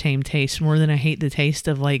aspartame taste more than I hate the taste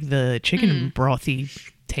of like the chicken brothy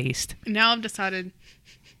taste. Now I've decided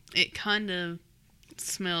it kind of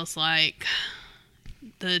smells like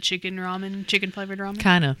the chicken flavored ramen.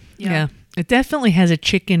 Kind of, yeah. It definitely has a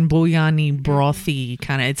chicken bouillon-y, brothy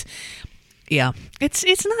kind of.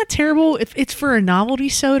 It's not terrible. If it's for a novelty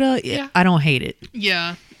soda, I don't hate it.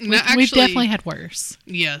 Yeah, we've definitely had worse.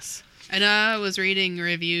 Yes, and I was reading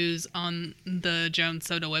reviews on the Jones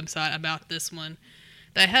Soda website about this one.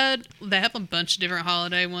 They have a bunch of different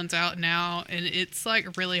holiday ones out now, and it's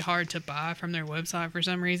like really hard to buy from their website for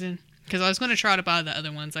some reason. Because I was going to try to buy the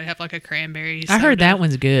other ones. They have like a cranberry soda. I heard that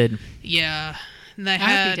one's good. Yeah. And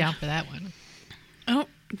I'd be down for that one. Oh,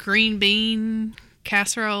 green bean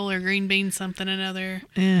casserole or green bean something another.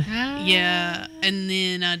 Yeah. And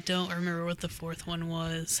then I don't remember what the fourth one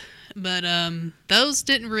was. But those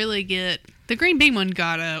didn't really get... The green bean one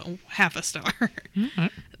got a half a star. Mm-hmm.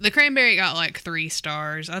 The cranberry got like 3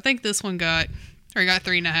 stars. I think this one got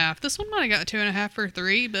 3.5. This one might have got 2.5 or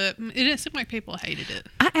 3, but it didn't seem like people hated it.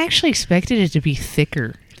 I actually expected it to be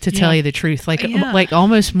thicker, to tell you the truth. Like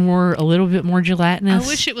almost a little bit more gelatinous. I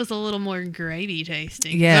wish it was a little more gravy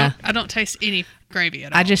tasting. Yeah. I don't taste any gravy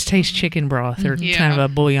at all. I just taste chicken broth or kind of a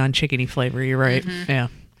bouillon chickeny flavor. You're right. Mm-hmm. Yeah.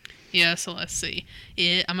 Yeah, so let's see.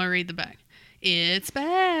 I'm going to read the back. It's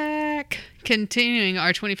back! Continuing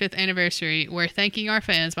our 25th anniversary, we're thanking our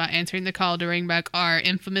fans by answering the call to bring back our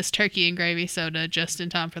infamous turkey and gravy soda just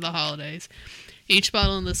in time for the holidays. Each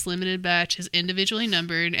bottle in this limited batch is individually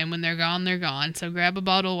numbered, and when they're gone, they're gone. So grab a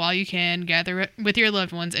bottle while you can, gather it with your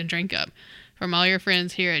loved ones, and drink up. From all your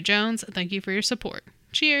friends here at Jones, thank you for your support.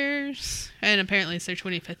 Cheers! And apparently it's their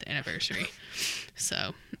 25th anniversary.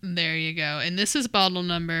 So, there you go. And this is bottle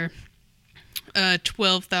number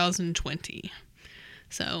 12,020.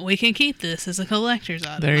 So we can keep this as a collector's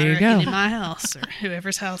item. There you go. In my house or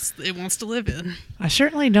whoever's house it wants to live in. I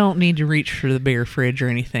certainly don't need to reach for the beer fridge or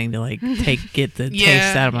anything to get the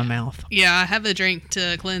taste out of my mouth. Yeah, I have a drink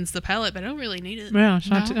to cleanse the palate, but I don't really need it. Yeah,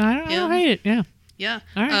 I don't hate it. Yeah. Yeah.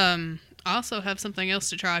 All right. I also have something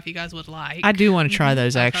else to try if you guys would like. I do want to try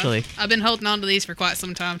those, actually. I've been holding on to these for quite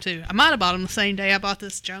some time, too. I might have bought them the same day I bought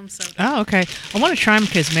this Jones soda. Oh, okay. I want to try them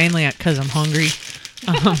because I'm hungry.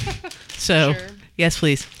 So, sure. Yes,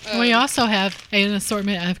 please. We also have an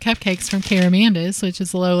assortment of cupcakes from Caramanda's, which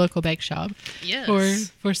is a local bake shop.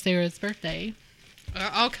 Yes. For Sarah's birthday.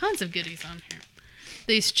 All kinds of goodies on here.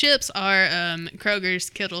 These chips are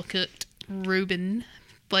Kroger's Kettle Cooked Reuben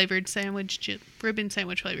flavored sandwich chip. Reuben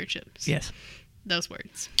sandwich flavored chips. Yes. Those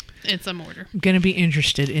words. In some order. I'm going to be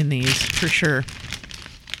interested in these for sure.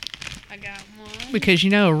 I got one. Because,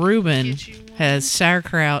 Reuben has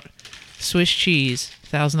sauerkraut, Swiss cheese,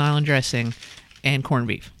 Thousand Island dressing, and corned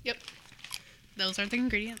beef. Yep. Those are the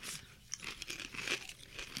ingredients.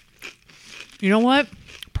 You know what?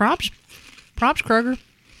 Props, Kroger.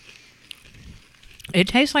 It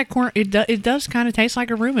tastes like corn. It does kind of taste like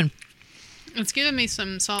a Reuben. It's giving me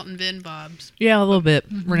some salt and Vin Bobs. Yeah, a little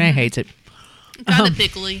bit. Mm-hmm. Renee hates it. Kind of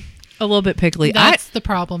pickly. A little bit pickly. That's the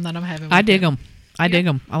problem that I'm having with I dig them. I dig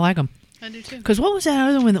them. I like them. I do too. Because what was that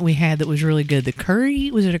other one that we had that was really good? The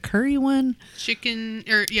curry? Was it a curry one? Chicken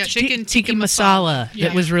tikka masala. Yeah.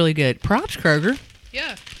 That was really good. Props, Kroger.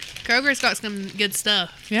 Yeah. Kroger's got some good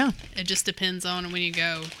stuff. Yeah. It just depends on when you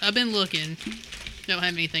go. I've been looking. Don't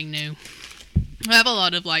have anything new. I have a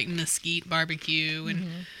lot of like mesquite barbecue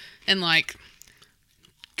and like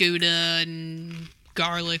Gouda and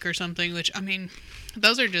garlic or something, which, I mean,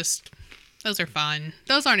 those are fine.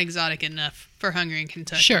 Those aren't exotic enough for Hungry in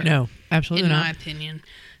Kentucky. Sure. No, absolutely not. In my opinion.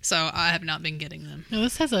 So I have not been getting them. No,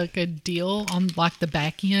 this has a good deal on like the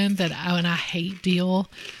back end and I hate deal.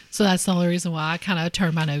 So that's the only reason why I kind of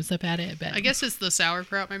turn my nose up at it. But I guess it's the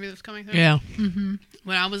sauerkraut maybe that's coming through. Yeah. Mm-hmm.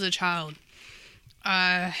 When I was a child,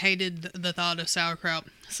 I hated the thought of sauerkraut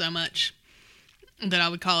so much that I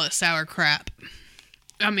would call it sour crap.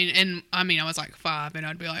 I was like 5 and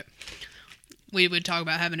I'd be like, we would talk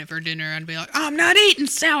about having it for dinner, I'd be like, I'm not eating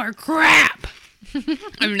sour crap.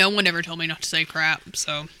 I mean, no one ever told me not to say crap,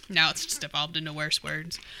 so now it's just evolved into worse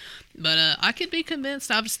words. But I could be convinced.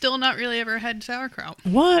 I've still not really ever had sauerkraut.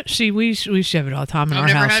 What? See, we used to have it all the time in our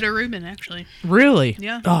house. house. I've never had a Reuben, actually. Really?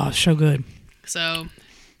 Yeah. Oh, it's so good. So,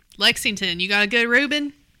 Lexington, you got a good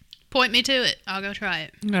Reuben? Point me to it. I'll go try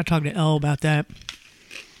it. I gotta talk to Elle about that.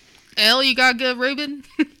 Elle, you got a good Reuben?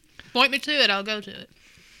 Point me to it. I'll go to it.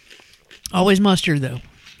 Always mustard, though.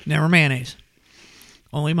 Never mayonnaise.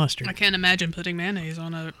 Only mustard. I can't imagine putting mayonnaise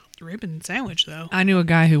on a Reuben sandwich, though. I knew a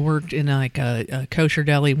guy who worked in like a kosher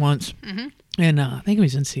deli once, and I think he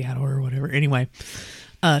was in Seattle or whatever. Anyway,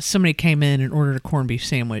 somebody came in and ordered a corned beef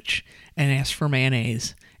sandwich and asked for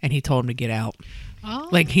mayonnaise, and he told him to get out. Oh.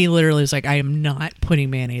 Like, he literally was like, I am not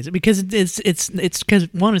putting mayonnaise, because it's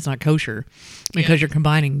because, one, it's not kosher, because you're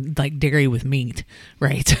combining like dairy with meat,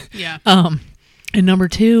 right? Yeah. And number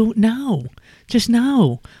two, no. Just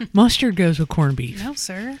no. Mustard goes with corned beef. No,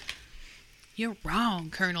 sir. You're wrong,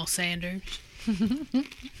 Colonel Sanders.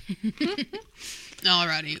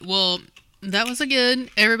 Alrighty. Well, that was a good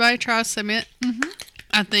everybody try segment.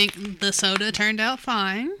 I think the soda turned out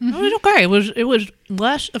fine. It was okay. It was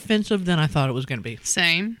less offensive than I thought it was going to be.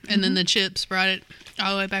 Same. And then the chips brought it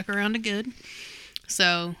all the way back around to good.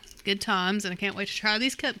 So, good times. And I can't wait to try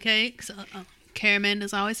these cupcakes.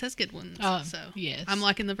 Caramanda's always has good ones. So, yes. I'm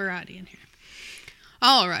liking the variety in here.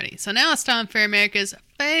 Alrighty. So, now it's time for America's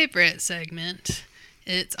favorite segment.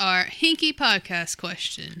 It's our Hinky Podcast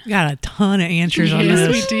question. We got a ton of answers on this.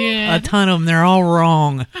 Yes, we did. A ton of them. They're all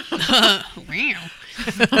wrong. Wow.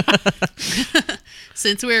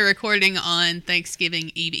 Since we're recording on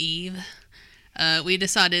Thanksgiving Eve, we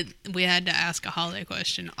decided we had to ask a holiday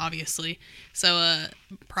question, obviously. So,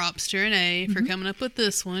 props to Renee for coming up with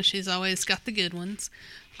this one. She's always got the good ones.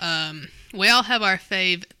 We all have our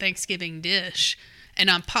fave Thanksgiving dish, and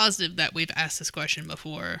I'm positive that we've asked this question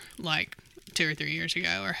before, like 2 or 3 years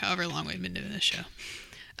ago, or however long we've been doing this show.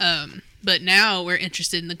 But now we're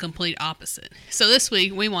interested in the complete opposite. So this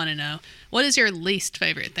week we want to know, what is your least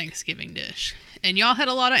favorite Thanksgiving dish? And y'all had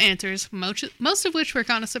a lot of answers, most of which were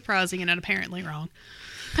kind of surprising and apparently wrong.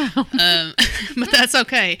 But that's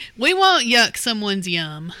okay. We won't yuck someone's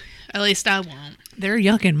yum. At least I won't. They're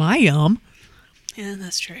yucking my yum. Yeah,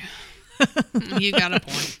 that's true. You got a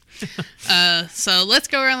point. So let's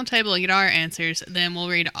go around the table and get our answers. Then we'll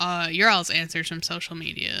read your all's answers from social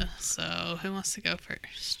media. So who wants to go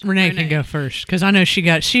first? Renee can go first, because I know she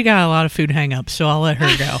got a lot of food hang-ups, so I'll let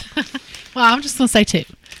her go. Well, I'm just going to say 2.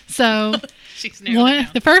 So,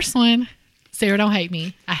 the first one, Sarah, don't hate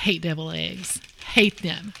me. I hate deviled eggs. Hate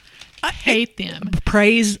them. I hate them.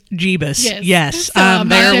 Praise Jeebus. Yes. So, I'm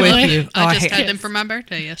there with you. I just had them for my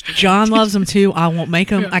birthday yesterday. John loves them too. I won't make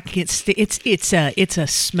them. I can't. It's a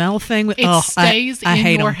smell thing. It stays I in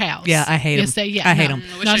hate your them. house. Yeah, I hate them. I hate them.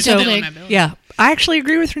 Not So, deviled egg. yeah, I actually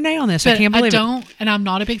agree with Renee on this. But I can't believe it. And I'm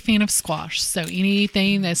not a big fan of squash. So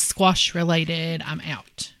anything that's squash related, I'm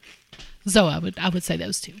out. So I would say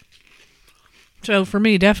those 2. So for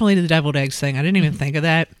me, definitely the deviled eggs thing. I didn't even think of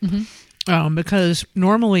that. Because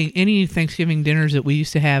normally any Thanksgiving dinners that we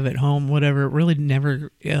used to have at home, whatever, really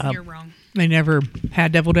never. You're wrong. They never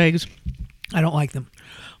had deviled eggs. I don't like them.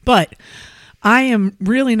 But I am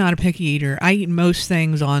really not a picky eater. I eat most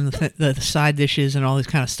things on the side dishes and all this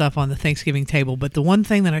kind of stuff on the Thanksgiving table. But the one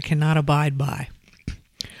thing that I cannot abide by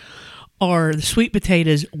are the sweet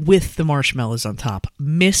potatoes with the marshmallows on top.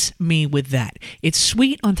 Miss me with that. It's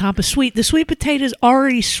sweet on top of sweet. The sweet potato's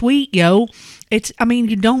already sweet, yo.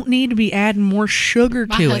 You don't need to be adding more sugar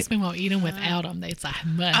to it. My husband won't eat them without them. It's a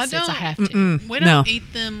must. It's a have to. We don't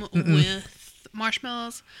eat them with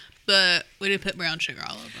marshmallows, but we do put brown sugar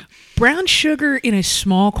all over them. Brown sugar in a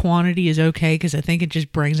small quantity is okay, because I think it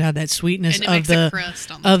just brings out that sweetness of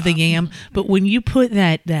the yam. But when you put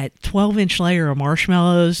that 12-inch layer of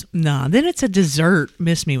marshmallows, then it's a dessert.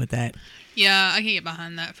 Miss me with that. Yeah, I can get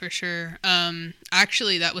behind that for sure.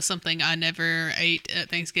 Actually, that was something I never ate at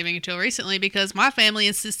Thanksgiving until recently, because my family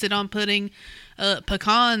insisted on putting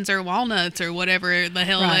pecans or walnuts or whatever the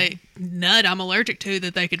hell nut I'm allergic to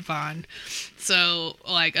that they could find. So,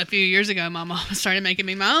 like a few years ago, my mom started making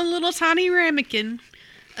me my own little tiny ramekin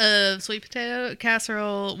of sweet potato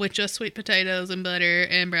casserole with just sweet potatoes and butter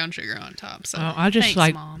and brown sugar on top. So I just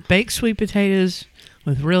like Mom. Baked sweet potatoes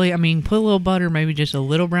with put a little butter, maybe just a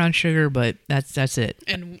little brown sugar, but that's it.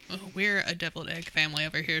 And we're a deviled egg family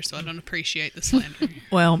over here, so I don't appreciate the slander.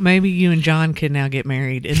 Well, maybe you and John can now get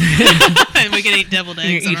married, and we can eat deviled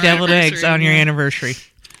eggs. Eat deviled eggs on your anniversary.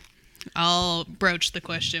 I'll broach the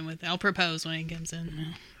question I'll propose when he comes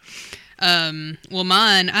in. Well,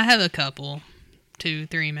 mine, I have a couple. 2,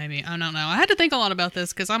 3 maybe. I don't know. I had to think a lot about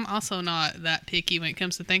this because I'm also not that picky when it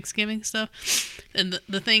comes to Thanksgiving stuff. And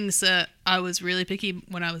the things that I was really picky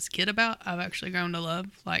when I was a kid about, I've actually grown to love.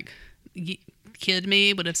 Like, kid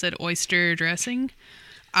me would have said oyster dressing.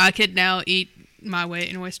 I could now eat my weight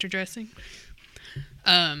in oyster dressing.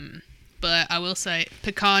 But I will say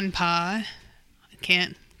pecan pie,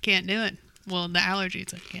 can't do it. Well, the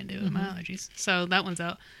allergies, I can't do it. My allergies. So that one's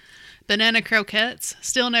out. Banana croquettes,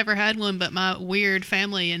 still never had one, but my weird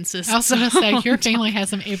family insists. I was going to say, your family has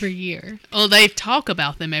them every year. Well, they talk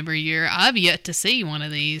about them every year. I've yet to see one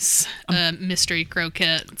of these mystery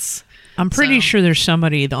croquettes. I'm pretty sure there's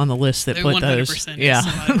somebody on the list that put 100% those. Yeah.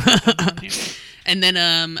 And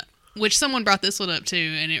then, which someone brought this one up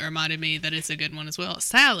too, and it reminded me that it's a good one as well.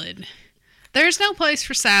 Salad. There's no place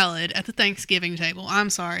for salad at the Thanksgiving table. I'm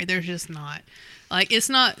sorry, there's just not. Like, it's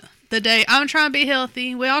not the day. I'm trying to be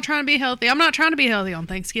healthy. We all trying to be healthy. I'm not trying to be healthy on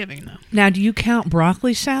Thanksgiving, though. Now, do you count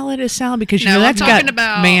broccoli salad as salad? Because, you know, that's got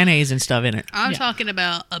mayonnaise and stuff in it. I'm talking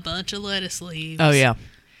about a bunch of lettuce leaves. Oh, yeah.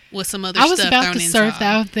 With some other stuff thrown inside. I was about to serve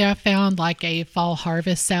that out there. I found, like, a fall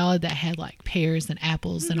harvest salad that had, like, pears and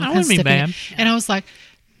apples and all kinds of stuff in it. And I was like,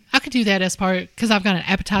 I could do that as part, because I've got an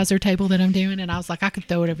appetizer table that I'm doing, and I was like, I could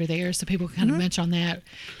throw it over there so people can kind of munch on that.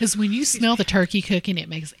 Because when you smell the turkey cooking, it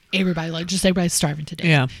makes everybody's starving to death.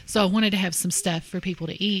 Yeah. So I wanted to have some stuff for people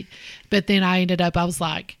to eat. But then I was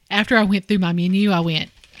like, after I went through my menu, I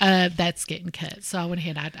went, that's getting cut. So I went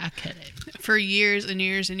ahead and I cut it. For years and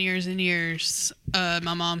years and years and years,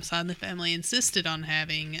 my mom's side of the family insisted on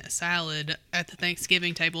having salad at the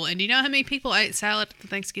Thanksgiving table. And do you know how many people ate salad at the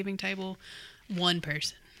Thanksgiving table? One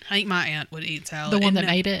person. I think my aunt would eat salad. The one that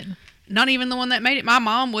made it? Not even the one that made it. My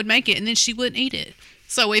mom would make it, and then she wouldn't eat it.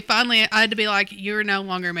 So I had to be like, you're no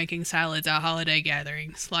longer making salads at holiday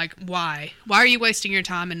gatherings. Like, why? Why are you wasting your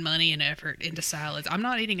time and money and effort into salads? I'm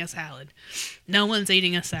not eating a salad. No one's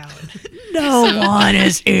eating a salad. No one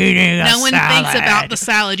is eating a salad. No one thinks about the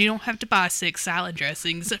salad. You don't have to buy 6 salad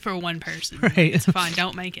dressings for one person. Right. It's fine.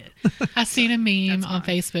 Don't make it. I seen a meme on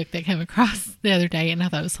Facebook that came across the other day, and I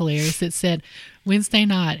thought it was hilarious. It said, Wednesday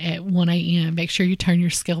night at 1 a.m., make sure you turn your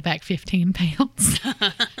scale back 15 pounds.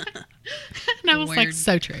 And I was like,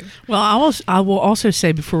 so true. Well, I will also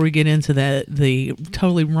say before we get into the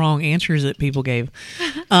totally wrong answers that people gave,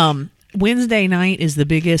 Wednesday night is the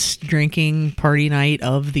biggest drinking party night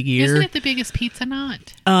of the year. Isn't it the biggest pizza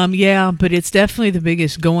night? Yeah, but it's definitely the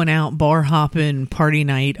biggest going out, bar hopping party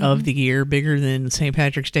night of the year, bigger than St.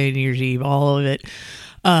 Patrick's Day and New Year's Eve, all of it.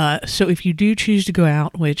 So if you do choose to go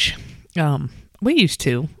out, which we used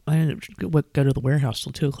to, I didn't go to the warehouse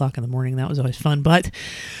till 2 o'clock in the morning. That was always fun, but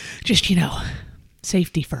just,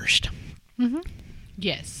 safety first. Mm-hmm.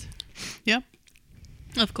 Yes. Yep.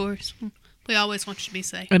 Of course. We always want you to be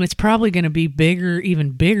safe. And it's probably going to be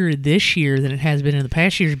even bigger this year than it has been in the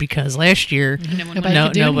past years because last year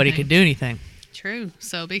nobody could do anything. True.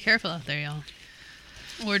 So be careful out there, y'all.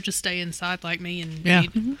 Or just stay inside like me and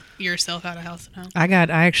eat yourself out of house and home. I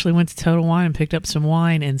actually went to Total Wine and picked up some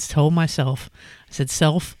wine and told myself, I said,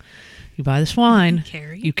 self, you buy this wine,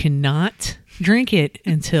 you cannot drink it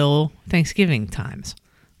until Thanksgiving times.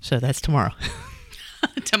 So that's tomorrow.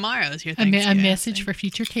 Tomorrow is your Thanksgiving. A message for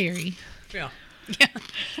future Carrie. Yeah.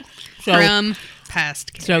 From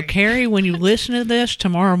past Carrie. So, Carrie, when you listen to this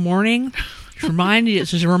tomorrow morning,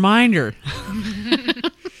 it's a reminder.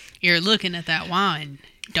 You're looking at that wine.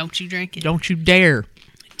 Don't you drink it. Don't you dare.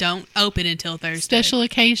 Don't open until Thursday. Special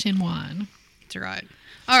occasion wine. That's right.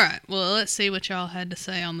 All right. Well, let's see what y'all had to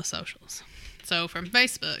say on the socials. So, from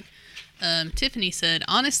Facebook, Tiffany said,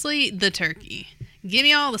 honestly, the turkey. Give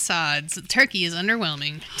me all the sides. Turkey is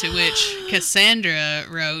underwhelming. To which Cassandra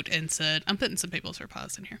wrote and said, I'm putting some people's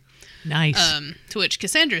replies in here. Nice. To which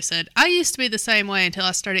Cassandra said, I used to be the same way until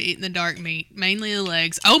I started eating the dark meat, mainly the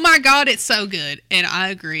legs. Oh my God, it's so good. And I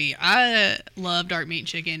agree. I love dark meat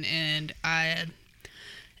chicken, and I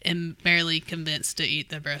am barely convinced to eat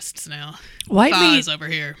the breasts now. White thighs meat over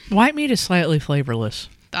here. White meat is slightly flavorless.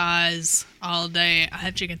 Thighs all day. I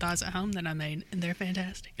have chicken thighs at home that I made, and they're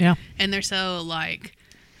fantastic. Yeah. And they're so,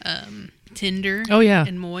 tender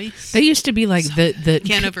and moist. They used to be like so the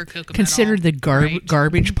can't overcook them considered the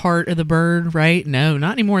garbage part of the bird, right? No,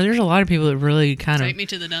 not anymore. There's a lot of people that really kind of take me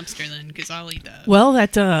to the dumpster then, because I'll eat that. Well,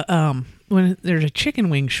 that when there's a chicken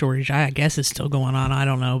wing shortage, I guess it's still going on. I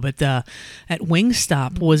don't know, but at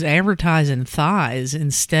Wingstop was advertising thighs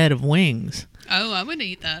instead of wings. Oh, I would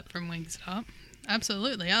eat that from Wingstop.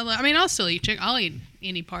 Absolutely. I'll still eat chicken. I'll eat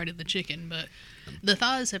any part of the chicken, but the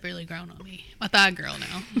thighs have really grown on me. My thigh girl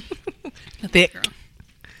now. Thick. Girl.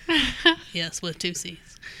 Yes, with 2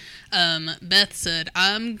 C's. Beth said,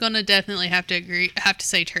 I'm gonna definitely have to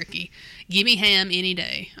say turkey. Give me ham any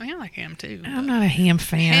day. I mean, I like ham too. I'm not a ham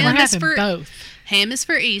fan. We're Ham is having for both. Ham is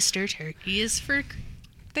for Easter. Turkey is for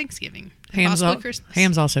Thanksgiving. Ham's, Possibly Christmas.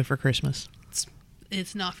 ham's also for Christmas.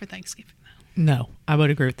 It's not for Thanksgiving. No, I would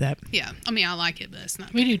agree with that. Yeah, I mean, I like it, but it's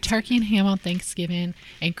not. We do turkey and ham on Thanksgiving,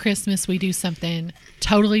 and Christmas we do something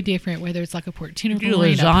totally different. Whether it's like a pork do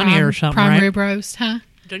tenderloin, lasagna or something, prime right? rib roast, huh?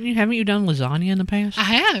 Haven't you done lasagna in the past? I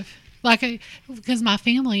have, because my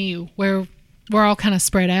family, where we're all kind of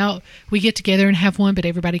spread out, we get together and have one, but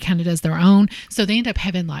everybody kind of does their own. So they end up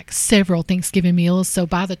having like several Thanksgiving meals. So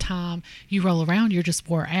by the time you roll around, you're just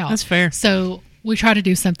wore out. That's fair. So we try to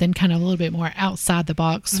do something kind of a little bit more outside the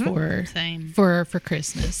box Same. for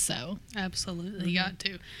Christmas. So Absolutely, got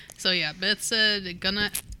to. So yeah, Beth said, gonna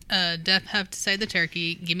Def have to say the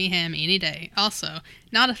turkey. Give me ham any day. Also,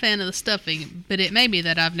 not a fan of the stuffing, but it may be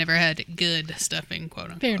that I've never had good stuffing, quote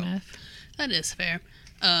unquote. fair enough. That is fair.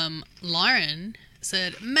 Lauren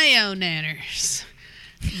said mayo nanners.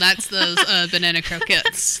 That's those banana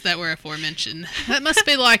croquettes that were aforementioned. That must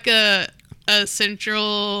be like a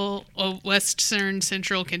western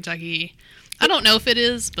central Kentucky. I don't know if it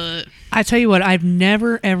is, but I tell you what, I've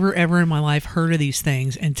never, ever, ever in my life heard of these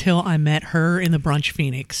things until I met her in the Brunch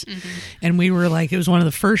Phoenix. And we were like, it was one of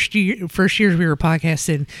the first years we were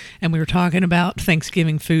podcasting, and we were talking about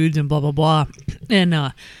Thanksgiving foods and blah, blah, blah.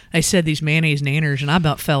 And they said these mayonnaise nanners, and I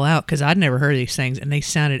about fell out because I'd never heard of these things, and they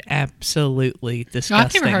sounded absolutely disgusting. Well,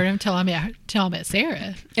 I've never heard of them till I met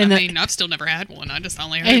Sarah. And I've still never had one. I just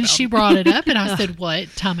only heard And about she them. brought it up, and I said,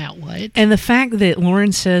 what? Time out, what? And the fact that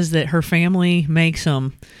Lauren says that her family makes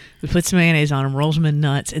them, puts mayonnaise on them, rolls them in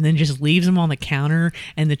nuts, and then just leaves them on the counter,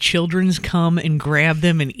 and the children's come and grab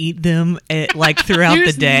them and eat them throughout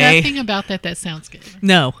the day. There's nothing about that sounds good.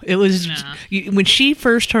 No, it was Nah. when she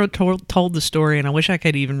first told the story, and I wish I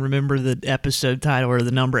could even remember the episode title or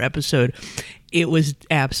the number episode. It was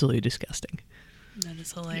absolutely disgusting. That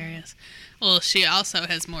is hilarious. Well, she also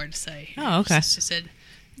has more to say. Oh, okay. She said,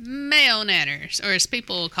 mayo nanners, or as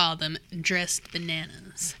people call them, dressed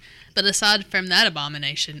bananas. But aside from that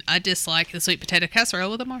abomination, I dislike the sweet potato casserole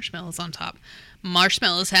with the marshmallows on top.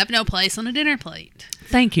 Marshmallows have no place on a dinner plate.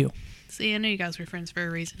 Thank you. See, I knew you guys were friends for a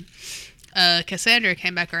reason. Cassandra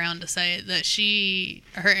came back around to say that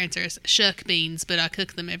her answer is shuck beans, but I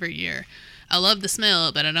cook them every year. I love the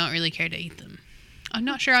smell, but I don't really care to eat them. I'm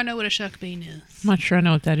not sure I know what a shuck bean is. I'm not sure I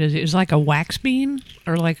know what that is. It's like a wax bean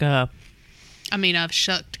or like a... I mean, I've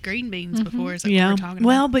shucked green beans before. Is that what Yeah. we're talking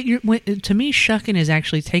Well, about? but to me, shucking is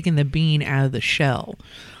actually taking the bean out of the shell.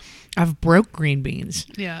 I've broke green beans.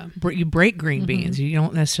 Yeah. You break green beans. You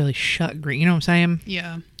don't necessarily shuck green. You know what I'm saying?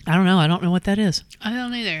 Yeah. I don't know. I don't know what that is. I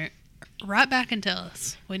don't either. Write back and tell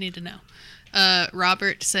us. We need to know.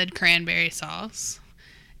 Robert said cranberry sauce.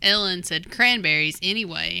 Ellen said cranberries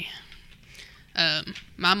anyway.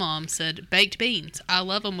 My mom said baked beans. I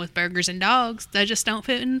love them with burgers and dogs. They just don't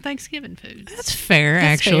fit in Thanksgiving foods. That's fair,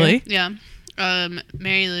 That's actually. fair. Yeah.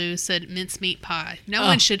 Mary Lou said mincemeat pie. No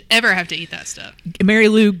one should ever have to eat that stuff. Mary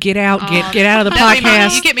Lou, get out. Get out of the That way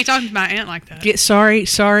podcast. you get me talking to my aunt like that. Sorry,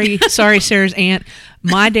 Sarah's aunt.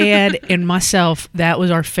 My dad and myself, that was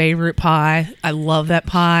our favorite pie. I love that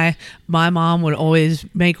pie. My mom would always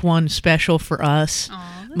make one special for us.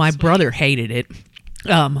 Aw, that's My sweet. brother hated it.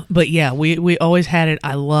 But yeah, we always had it.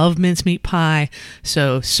 I love mincemeat pie.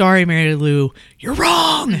 So sorry, Mary Lou, you're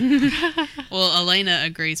wrong. Well, Elena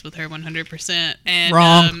agrees with her 100%. And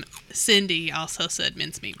Wrong. Cindy also said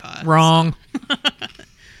mincemeat pie. Wrong.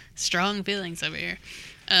 Strong feelings over here.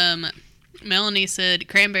 Melanie said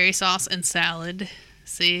cranberry sauce and salad.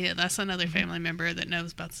 See, that's another family member that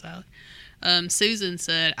knows about the salad. Susan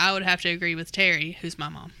said, I would have to agree with Terry, who's my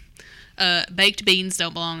mom. Baked beans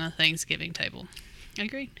don't belong on the Thanksgiving table.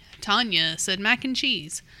 Agreed. Tanya said mac and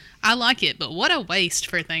cheese. I like it, but what a waste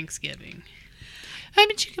for Thanksgiving. I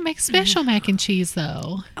mean, you can make special mac and cheese,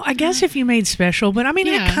 though. I guess if you made special, but I mean,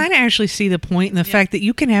 I Yeah. kind of actually see the point in the fact that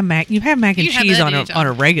you can have mac and You have cheese that on anytime.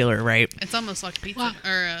 a regular, right? It's almost like pizza. Well,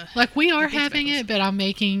 or Like we are pizza having bagels. it, but I'm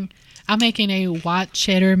making a white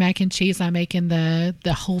cheddar mac and cheese. I'm making the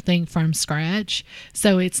whole thing from scratch,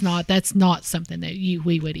 so that's not something that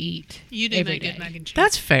we would eat. You do every make good day. mac and cheese.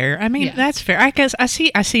 That's fair. I mean, Yeah. that's fair. I guess I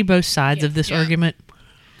see both sides of this Yeah. argument.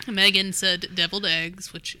 Megan said deviled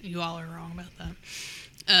eggs, which you all are wrong about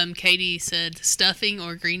that. Katie said stuffing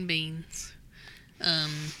or green beans.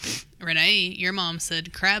 Renee, your mom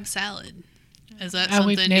said crab salad. Is that something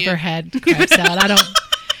We've never you... had crab salad. I don't.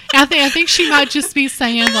 I think she might just be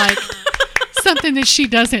saying like something that she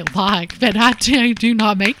doesn't like, but I do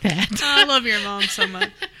not make that. I love your mom so much.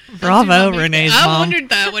 Bravo, Renee's I mom. wondered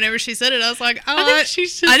that whenever she said it. I was like, oh, think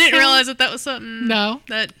she's just I didn't so- realize that was something. No.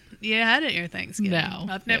 That you had at your Thanksgiving. No,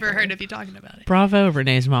 I've never never. heard of you talking about it. Bravo,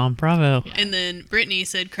 Renee's mom. Bravo. And then Brittany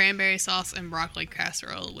said cranberry sauce and broccoli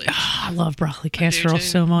casserole, which I love broccoli casserole too.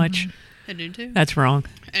 so much. I do too. That's wrong.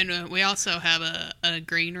 And we also have a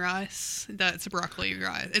green rice. That's broccoli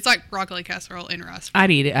rice. It's like broccoli casserole in rice.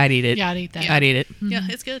 I'd eat it. Yeah, I'd eat that. I'd eat it. Yeah,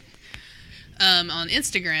 it's good. On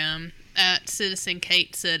Instagram, at Citizen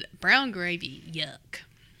Kate said, brown gravy, yuck.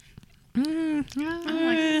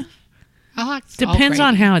 I like Depends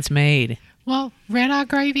on how it's made. Well, red eye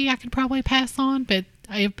gravy I could probably pass on, but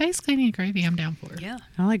basically any gravy I'm down for. Yeah.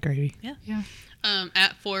 I like gravy. Yeah.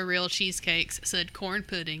 At For Real Cheesecakes said corn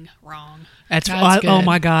pudding, wrong. That's That's oh good.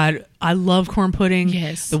 my god, I love corn pudding.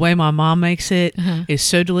 Yes. The way my mom makes it Uh-huh. is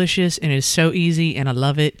so delicious and is so easy, and I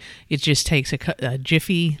love it. It just takes a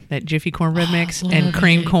Jiffy cornbread mix and love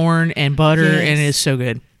cream it. corn and butter, Yes. and it is so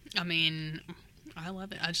good. I mean, I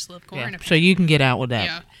love it. I just love corn. Yeah. apparently. So you can get out with that.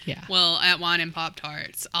 Yeah. Yeah. Well, at Wine and Pop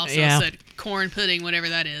Tarts also Yeah. said corn pudding, whatever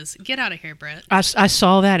that is. Get out of here, Brett. I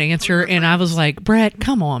saw that answer and I was like, Brett,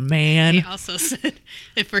 come on, man. He also said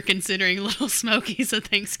if we're considering Little Smokies a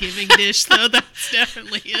Thanksgiving dish, though, that's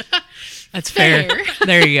definitely it. That's fair. Fair.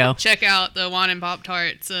 There you go. Check out the Wine and Pop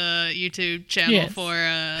Tarts YouTube channel Yes. for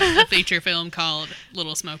a feature film called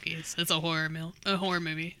Little Smokies. It's a horror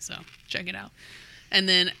movie, so check it out. And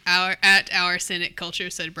then our Senate Culture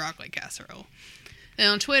said broccoli casserole. And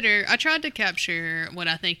on Twitter, I tried to capture what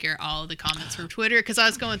I think are all the comments from Twitter because I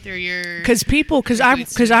was going through your Because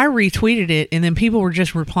I retweeted it and then people were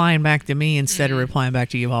just replying back to me instead of replying back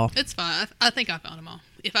to you all. It's fine. I think I found them all.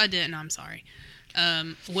 If I didn't, I'm sorry.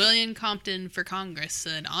 William Compton for Congress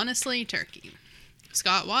said, honestly, turkey.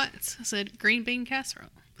 Scott Watts said, green bean casserole.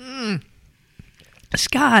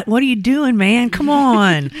 Scott, what are you doing, man? Come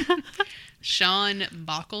on. Sean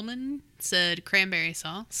Bockelman said, cranberry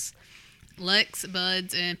sauce. Lex,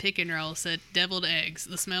 Buds, and Pick and Roll said, deviled eggs.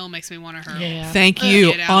 The smell makes me want to hurl. Yeah. Thank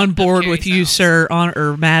you. Get out On of board Carrie's with you, house. sir,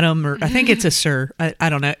 or madam, or I think it's a sir. I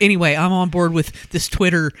don't know. Anyway, I'm on board with this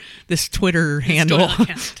Twitter handle. Twitter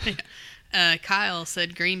account. Kyle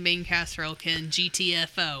said, green bean casserole can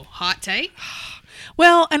GTFO. Hot take?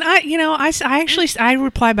 Well, and I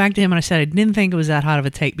replied back to him and I said I didn't think it was that hot of a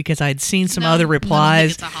take because I had seen some No, other I don't think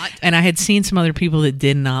replies it's a hot take. and I had seen some other people that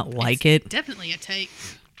did not like it. Definitely a take.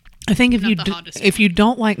 I think if not the hottest if you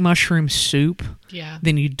don't like mushroom soup, Yeah.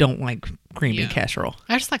 then you don't like green bean Yeah. casserole.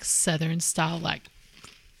 I just like Southern style, like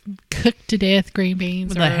cooked to death green beans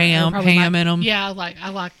With the ham probably in 'em. Yeah, I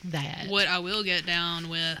like that. What I will get down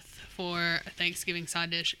with for a Thanksgiving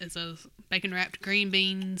side dish is those bacon wrapped green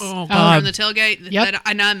beans Oh, from God. the tailgate. Yep. That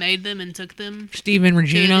I made them and took them Steve and to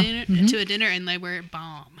Regina. a dinner, and they were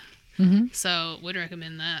bomb. Mm-hmm. So would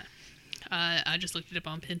recommend that. I just looked it up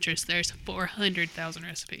on Pinterest. There's 400,000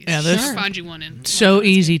 recipes. Yeah, those- Sure. Find you one in So one.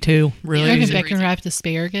 easy too. Really Yeah, Even easy. bacon wrapped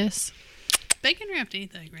asparagus. Bacon wrapped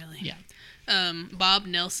anything really. Yeah. Bob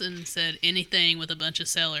Nelson said anything with a bunch of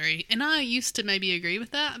celery, and I used to maybe agree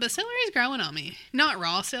with that, but celery's growing on me. Not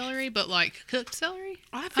raw celery, but like cooked celery.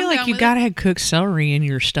 I feel I'm like down you with gotta have cooked celery in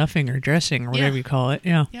your stuffing or dressing or whatever Yeah. you call it.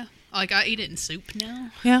 Yeah. Yeah, like I eat it in soup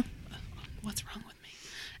now. Yeah. What's wrong with me?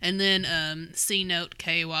 And then C Note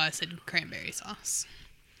KY said cranberry sauce.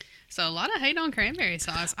 So a lot of hate on cranberry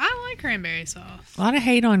sauce. I like cranberry sauce. A lot of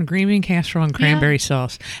hate on green bean casserole and cranberry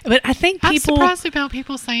sauce. But I think I'm people surprised about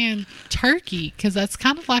people saying turkey because that's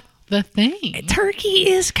kind of like the thing. turkey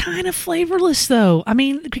is kind of flavorless though. I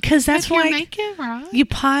mean, because that's If you why make it right. you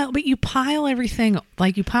pile everything,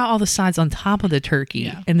 like you pile all the sides on top of the turkey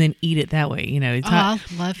Yeah. and then eat it that way. You know, it's Oh, not,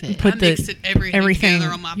 I love it. put I the- mixed everything everything-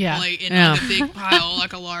 together on my Yeah. plate in Yeah. like a big pile,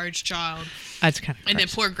 like a large child, that's kind of and then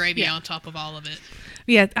gross. pour gravy Yeah. on top of all of it.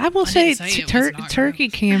 Yeah, I will I say, didn't say it was not turkey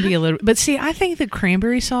can be a little. But see, I think the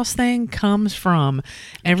cranberry sauce thing comes from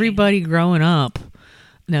everybody growing up.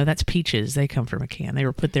 No, that's peaches. They come from a can. They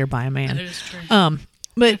were put there by a That man. is true.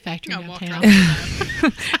 But Factory I walked downtown. around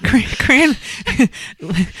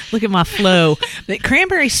with look at my flow. The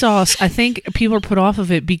cranberry sauce, I think people are put off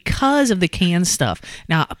of it because of the canned stuff.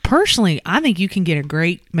 Now, personally, I think you can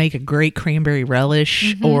make a great cranberry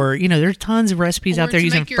relish, or there's tons of recipes Or out there to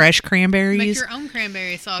using make your- fresh that. Make cranberries. your own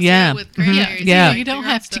cranberry sauce. Yeah. With Mhm. cranberries. Yeah. Like You don't your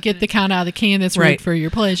own have to stuff get in the it. kind out of the can that's Right. rigged for your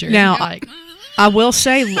pleasure. Now, like, I will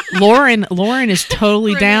say, Lauren is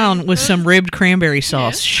totally down with some ribbed cranberry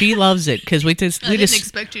sauce. Yes. She loves it because we I just didn't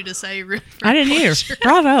expect you to say. I didn't either.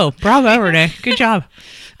 Bravo, Renee. Good job.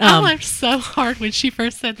 I laughed so hard when she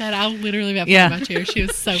first said that. I literally about Yeah. fell out of my chair. She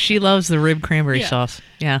was so She loves the ribbed cranberry Yeah. sauce.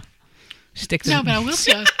 Yeah, sticks. No, but I will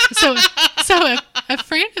say. So a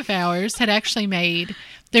friend of ours had actually made.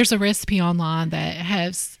 There's a recipe online that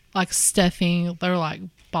has like stuffing. They're like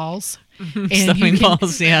balls. And Stuffing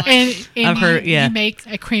balls, yeah. And I've heard, yeah. You make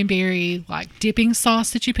a cranberry like dipping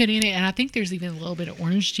sauce that you put in it, and I think there's even a little bit of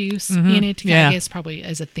orange juice in it. Yeah. I guess probably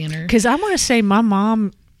as a thinner. Because I want to say my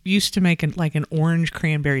mom used to make an orange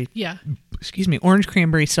cranberry. Yeah. Orange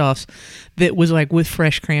cranberry sauce that was like with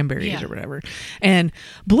fresh cranberries Yeah. or whatever. And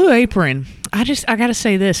Blue Apron, I got to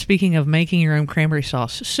say this, speaking of making your own cranberry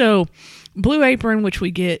sauce. So Blue Apron, which we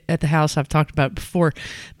get at the house, I've talked about before,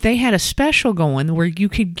 they had a special going where you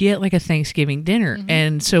could get like a Thanksgiving dinner.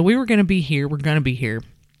 And so we're going to be here. And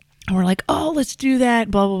we're like, oh, let's do that,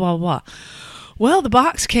 blah, blah, blah, blah. Well, the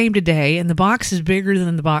box came today, and the box is bigger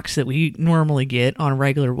than the box that we normally get on a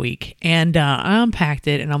regular week. And I unpacked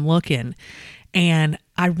it, and I'm looking, and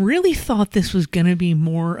I really thought this was going to be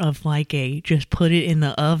more of like a just put it in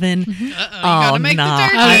the oven. You gotta make the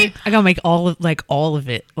turkey. I gotta make all of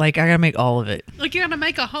it. Like I gotta make all of it. Like you gotta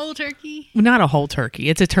make a whole turkey. Not a whole turkey.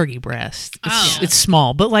 It's a turkey breast. Oh. It's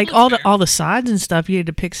small, but like Well, all the sides and stuff, you had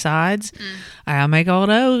to pick sides. I gotta make all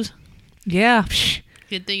those. Yeah. Psh.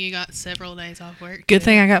 Good thing you got several days off work. Good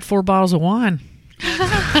thing I got 4 bottles of wine.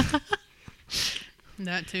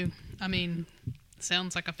 That too. I mean,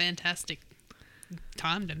 sounds like a fantastic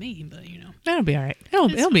time to me, but you know. That'll be all right.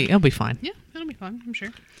 It'll be fine. Yeah, it'll be fun, I'm sure.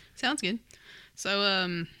 Sounds good.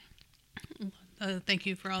 So, thank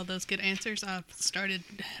you for all those good answers. I've started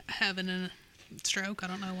having a stroke. I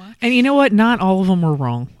don't know why. And you know what? Not all of them were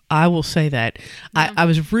wrong. I will say that. No. I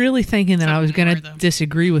was really thinking that Some I was of them going were, to though.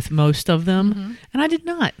 disagree with most of them, and I did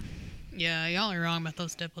not. Yeah, y'all are wrong about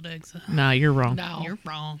those deviled eggs. No, you're wrong. No. You're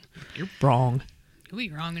wrong. You're wrong. You'll be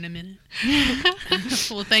wrong in a minute.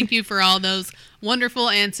 Well, thank you for all those wonderful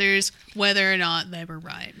answers, whether or not they were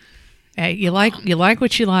right. Hey, you like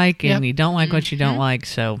what you like, and Yep. you don't like what you don't like.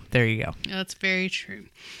 So there you go. That's very true.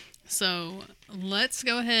 So let's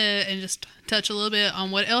go ahead and just touch a little bit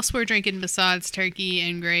on what else we're drinking besides turkey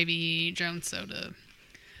and gravy Jones soda.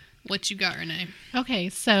 What you got, Renee? Okay,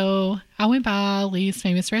 so I went by Lee's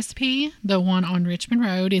Famous Recipe, the one on Richmond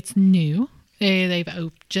Road. It's new. They've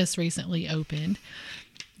just recently opened.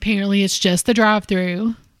 Apparently, it's just the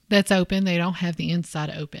drive-through that's open. They don't have the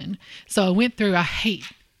inside open. So I went through. I hate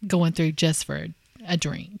going through just for a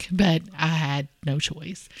drink, but I had no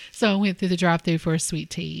choice. So I went through the drive-through for a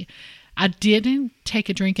sweet tea. I didn't take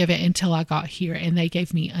a drink of it until I got here, and they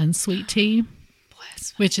gave me unsweet tea,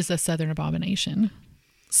 which is a Southern abomination.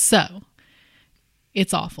 So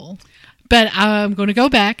it's awful. But I'm going to go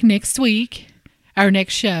back next week, our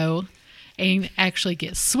next show, and actually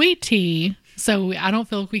get sweet tea. So I don't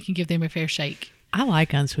feel like we can give them a fair shake. I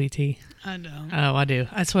like unsweet tea. I don't. Oh, I do.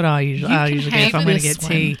 That's what I usually get if I'm have going to this get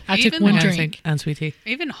tea. I took Even one when I drink. Unsweet tea.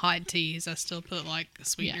 Even hot teas, I still put like a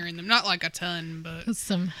sweetener in them. Not like a ton, but With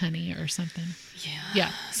some honey or something. yeah.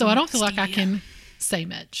 Yeah. So I don't feel like I Stevia. can say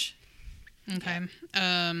much. Okay.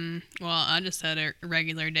 Well, I just had a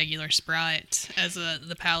regular Sprite as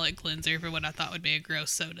the palate cleanser for what I thought would be a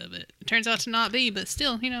gross soda, but it turns out to not be. But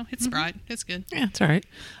still, it's Sprite. It's good. Yeah, it's all right.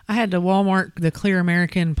 I had the Walmart, the Clear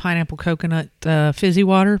American Pineapple Coconut Fizzy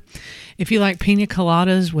Water. If you like pina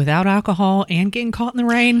coladas without alcohol and getting caught in the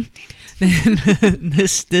rain, then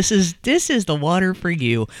this is the water for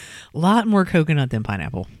you. A lot more coconut than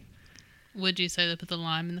pineapple. Would you say they put the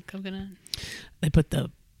lime in the coconut They put the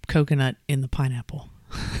coconut in the pineapple.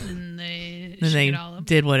 and they And shake they it all up?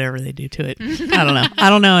 did whatever they do to it. I don't know. I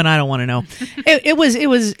don't know, and I don't want to know. It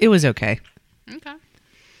was okay. Okay.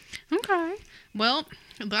 Okay. Well,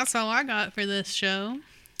 that's all I got for this show.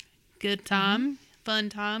 Good time, fun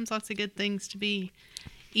times, lots of good things to be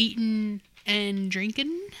eating and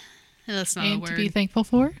drinking. That's not a And word. to be thankful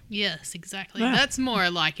for. Yes, exactly. Yeah. That's more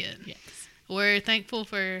like it. Yes. I'm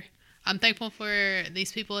thankful for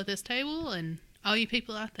these people at this table and all you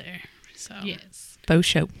people out there. So Yes. Faux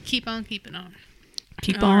show. keep on keeping on.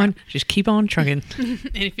 Keep All on. right. Just keep on trucking. And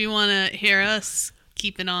if you want to hear us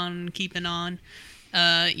keeping on,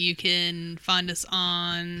 you can find us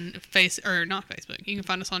on not Facebook. You can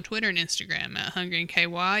find us on Twitter and Instagram at Hungry and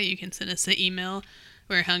KY. You can send us an email.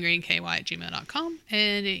 We're hungryandky@gmail.com.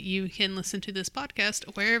 And you can listen to this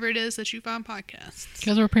podcast wherever it is that you find podcasts.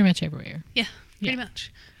 Because we're pretty much everywhere. Yeah, pretty Yeah.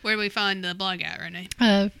 much. Where do we find the blog at, Renee?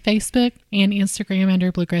 Facebook and Instagram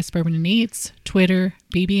under Bluegrass Bourbon and Eats. Twitter,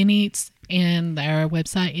 BB and Eats. And our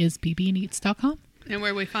website is bbneats.com. And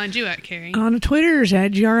where do we find you at, Carrie? On Twitter's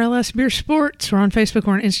at GRLS Beer Sports. We're on Facebook.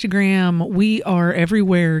 We're on Instagram. We are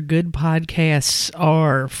everywhere good podcasts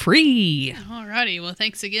are free. Alrighty. Well,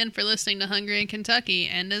 thanks again for listening to Hungry in Kentucky.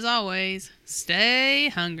 And as always, stay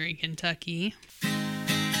hungry, Kentucky.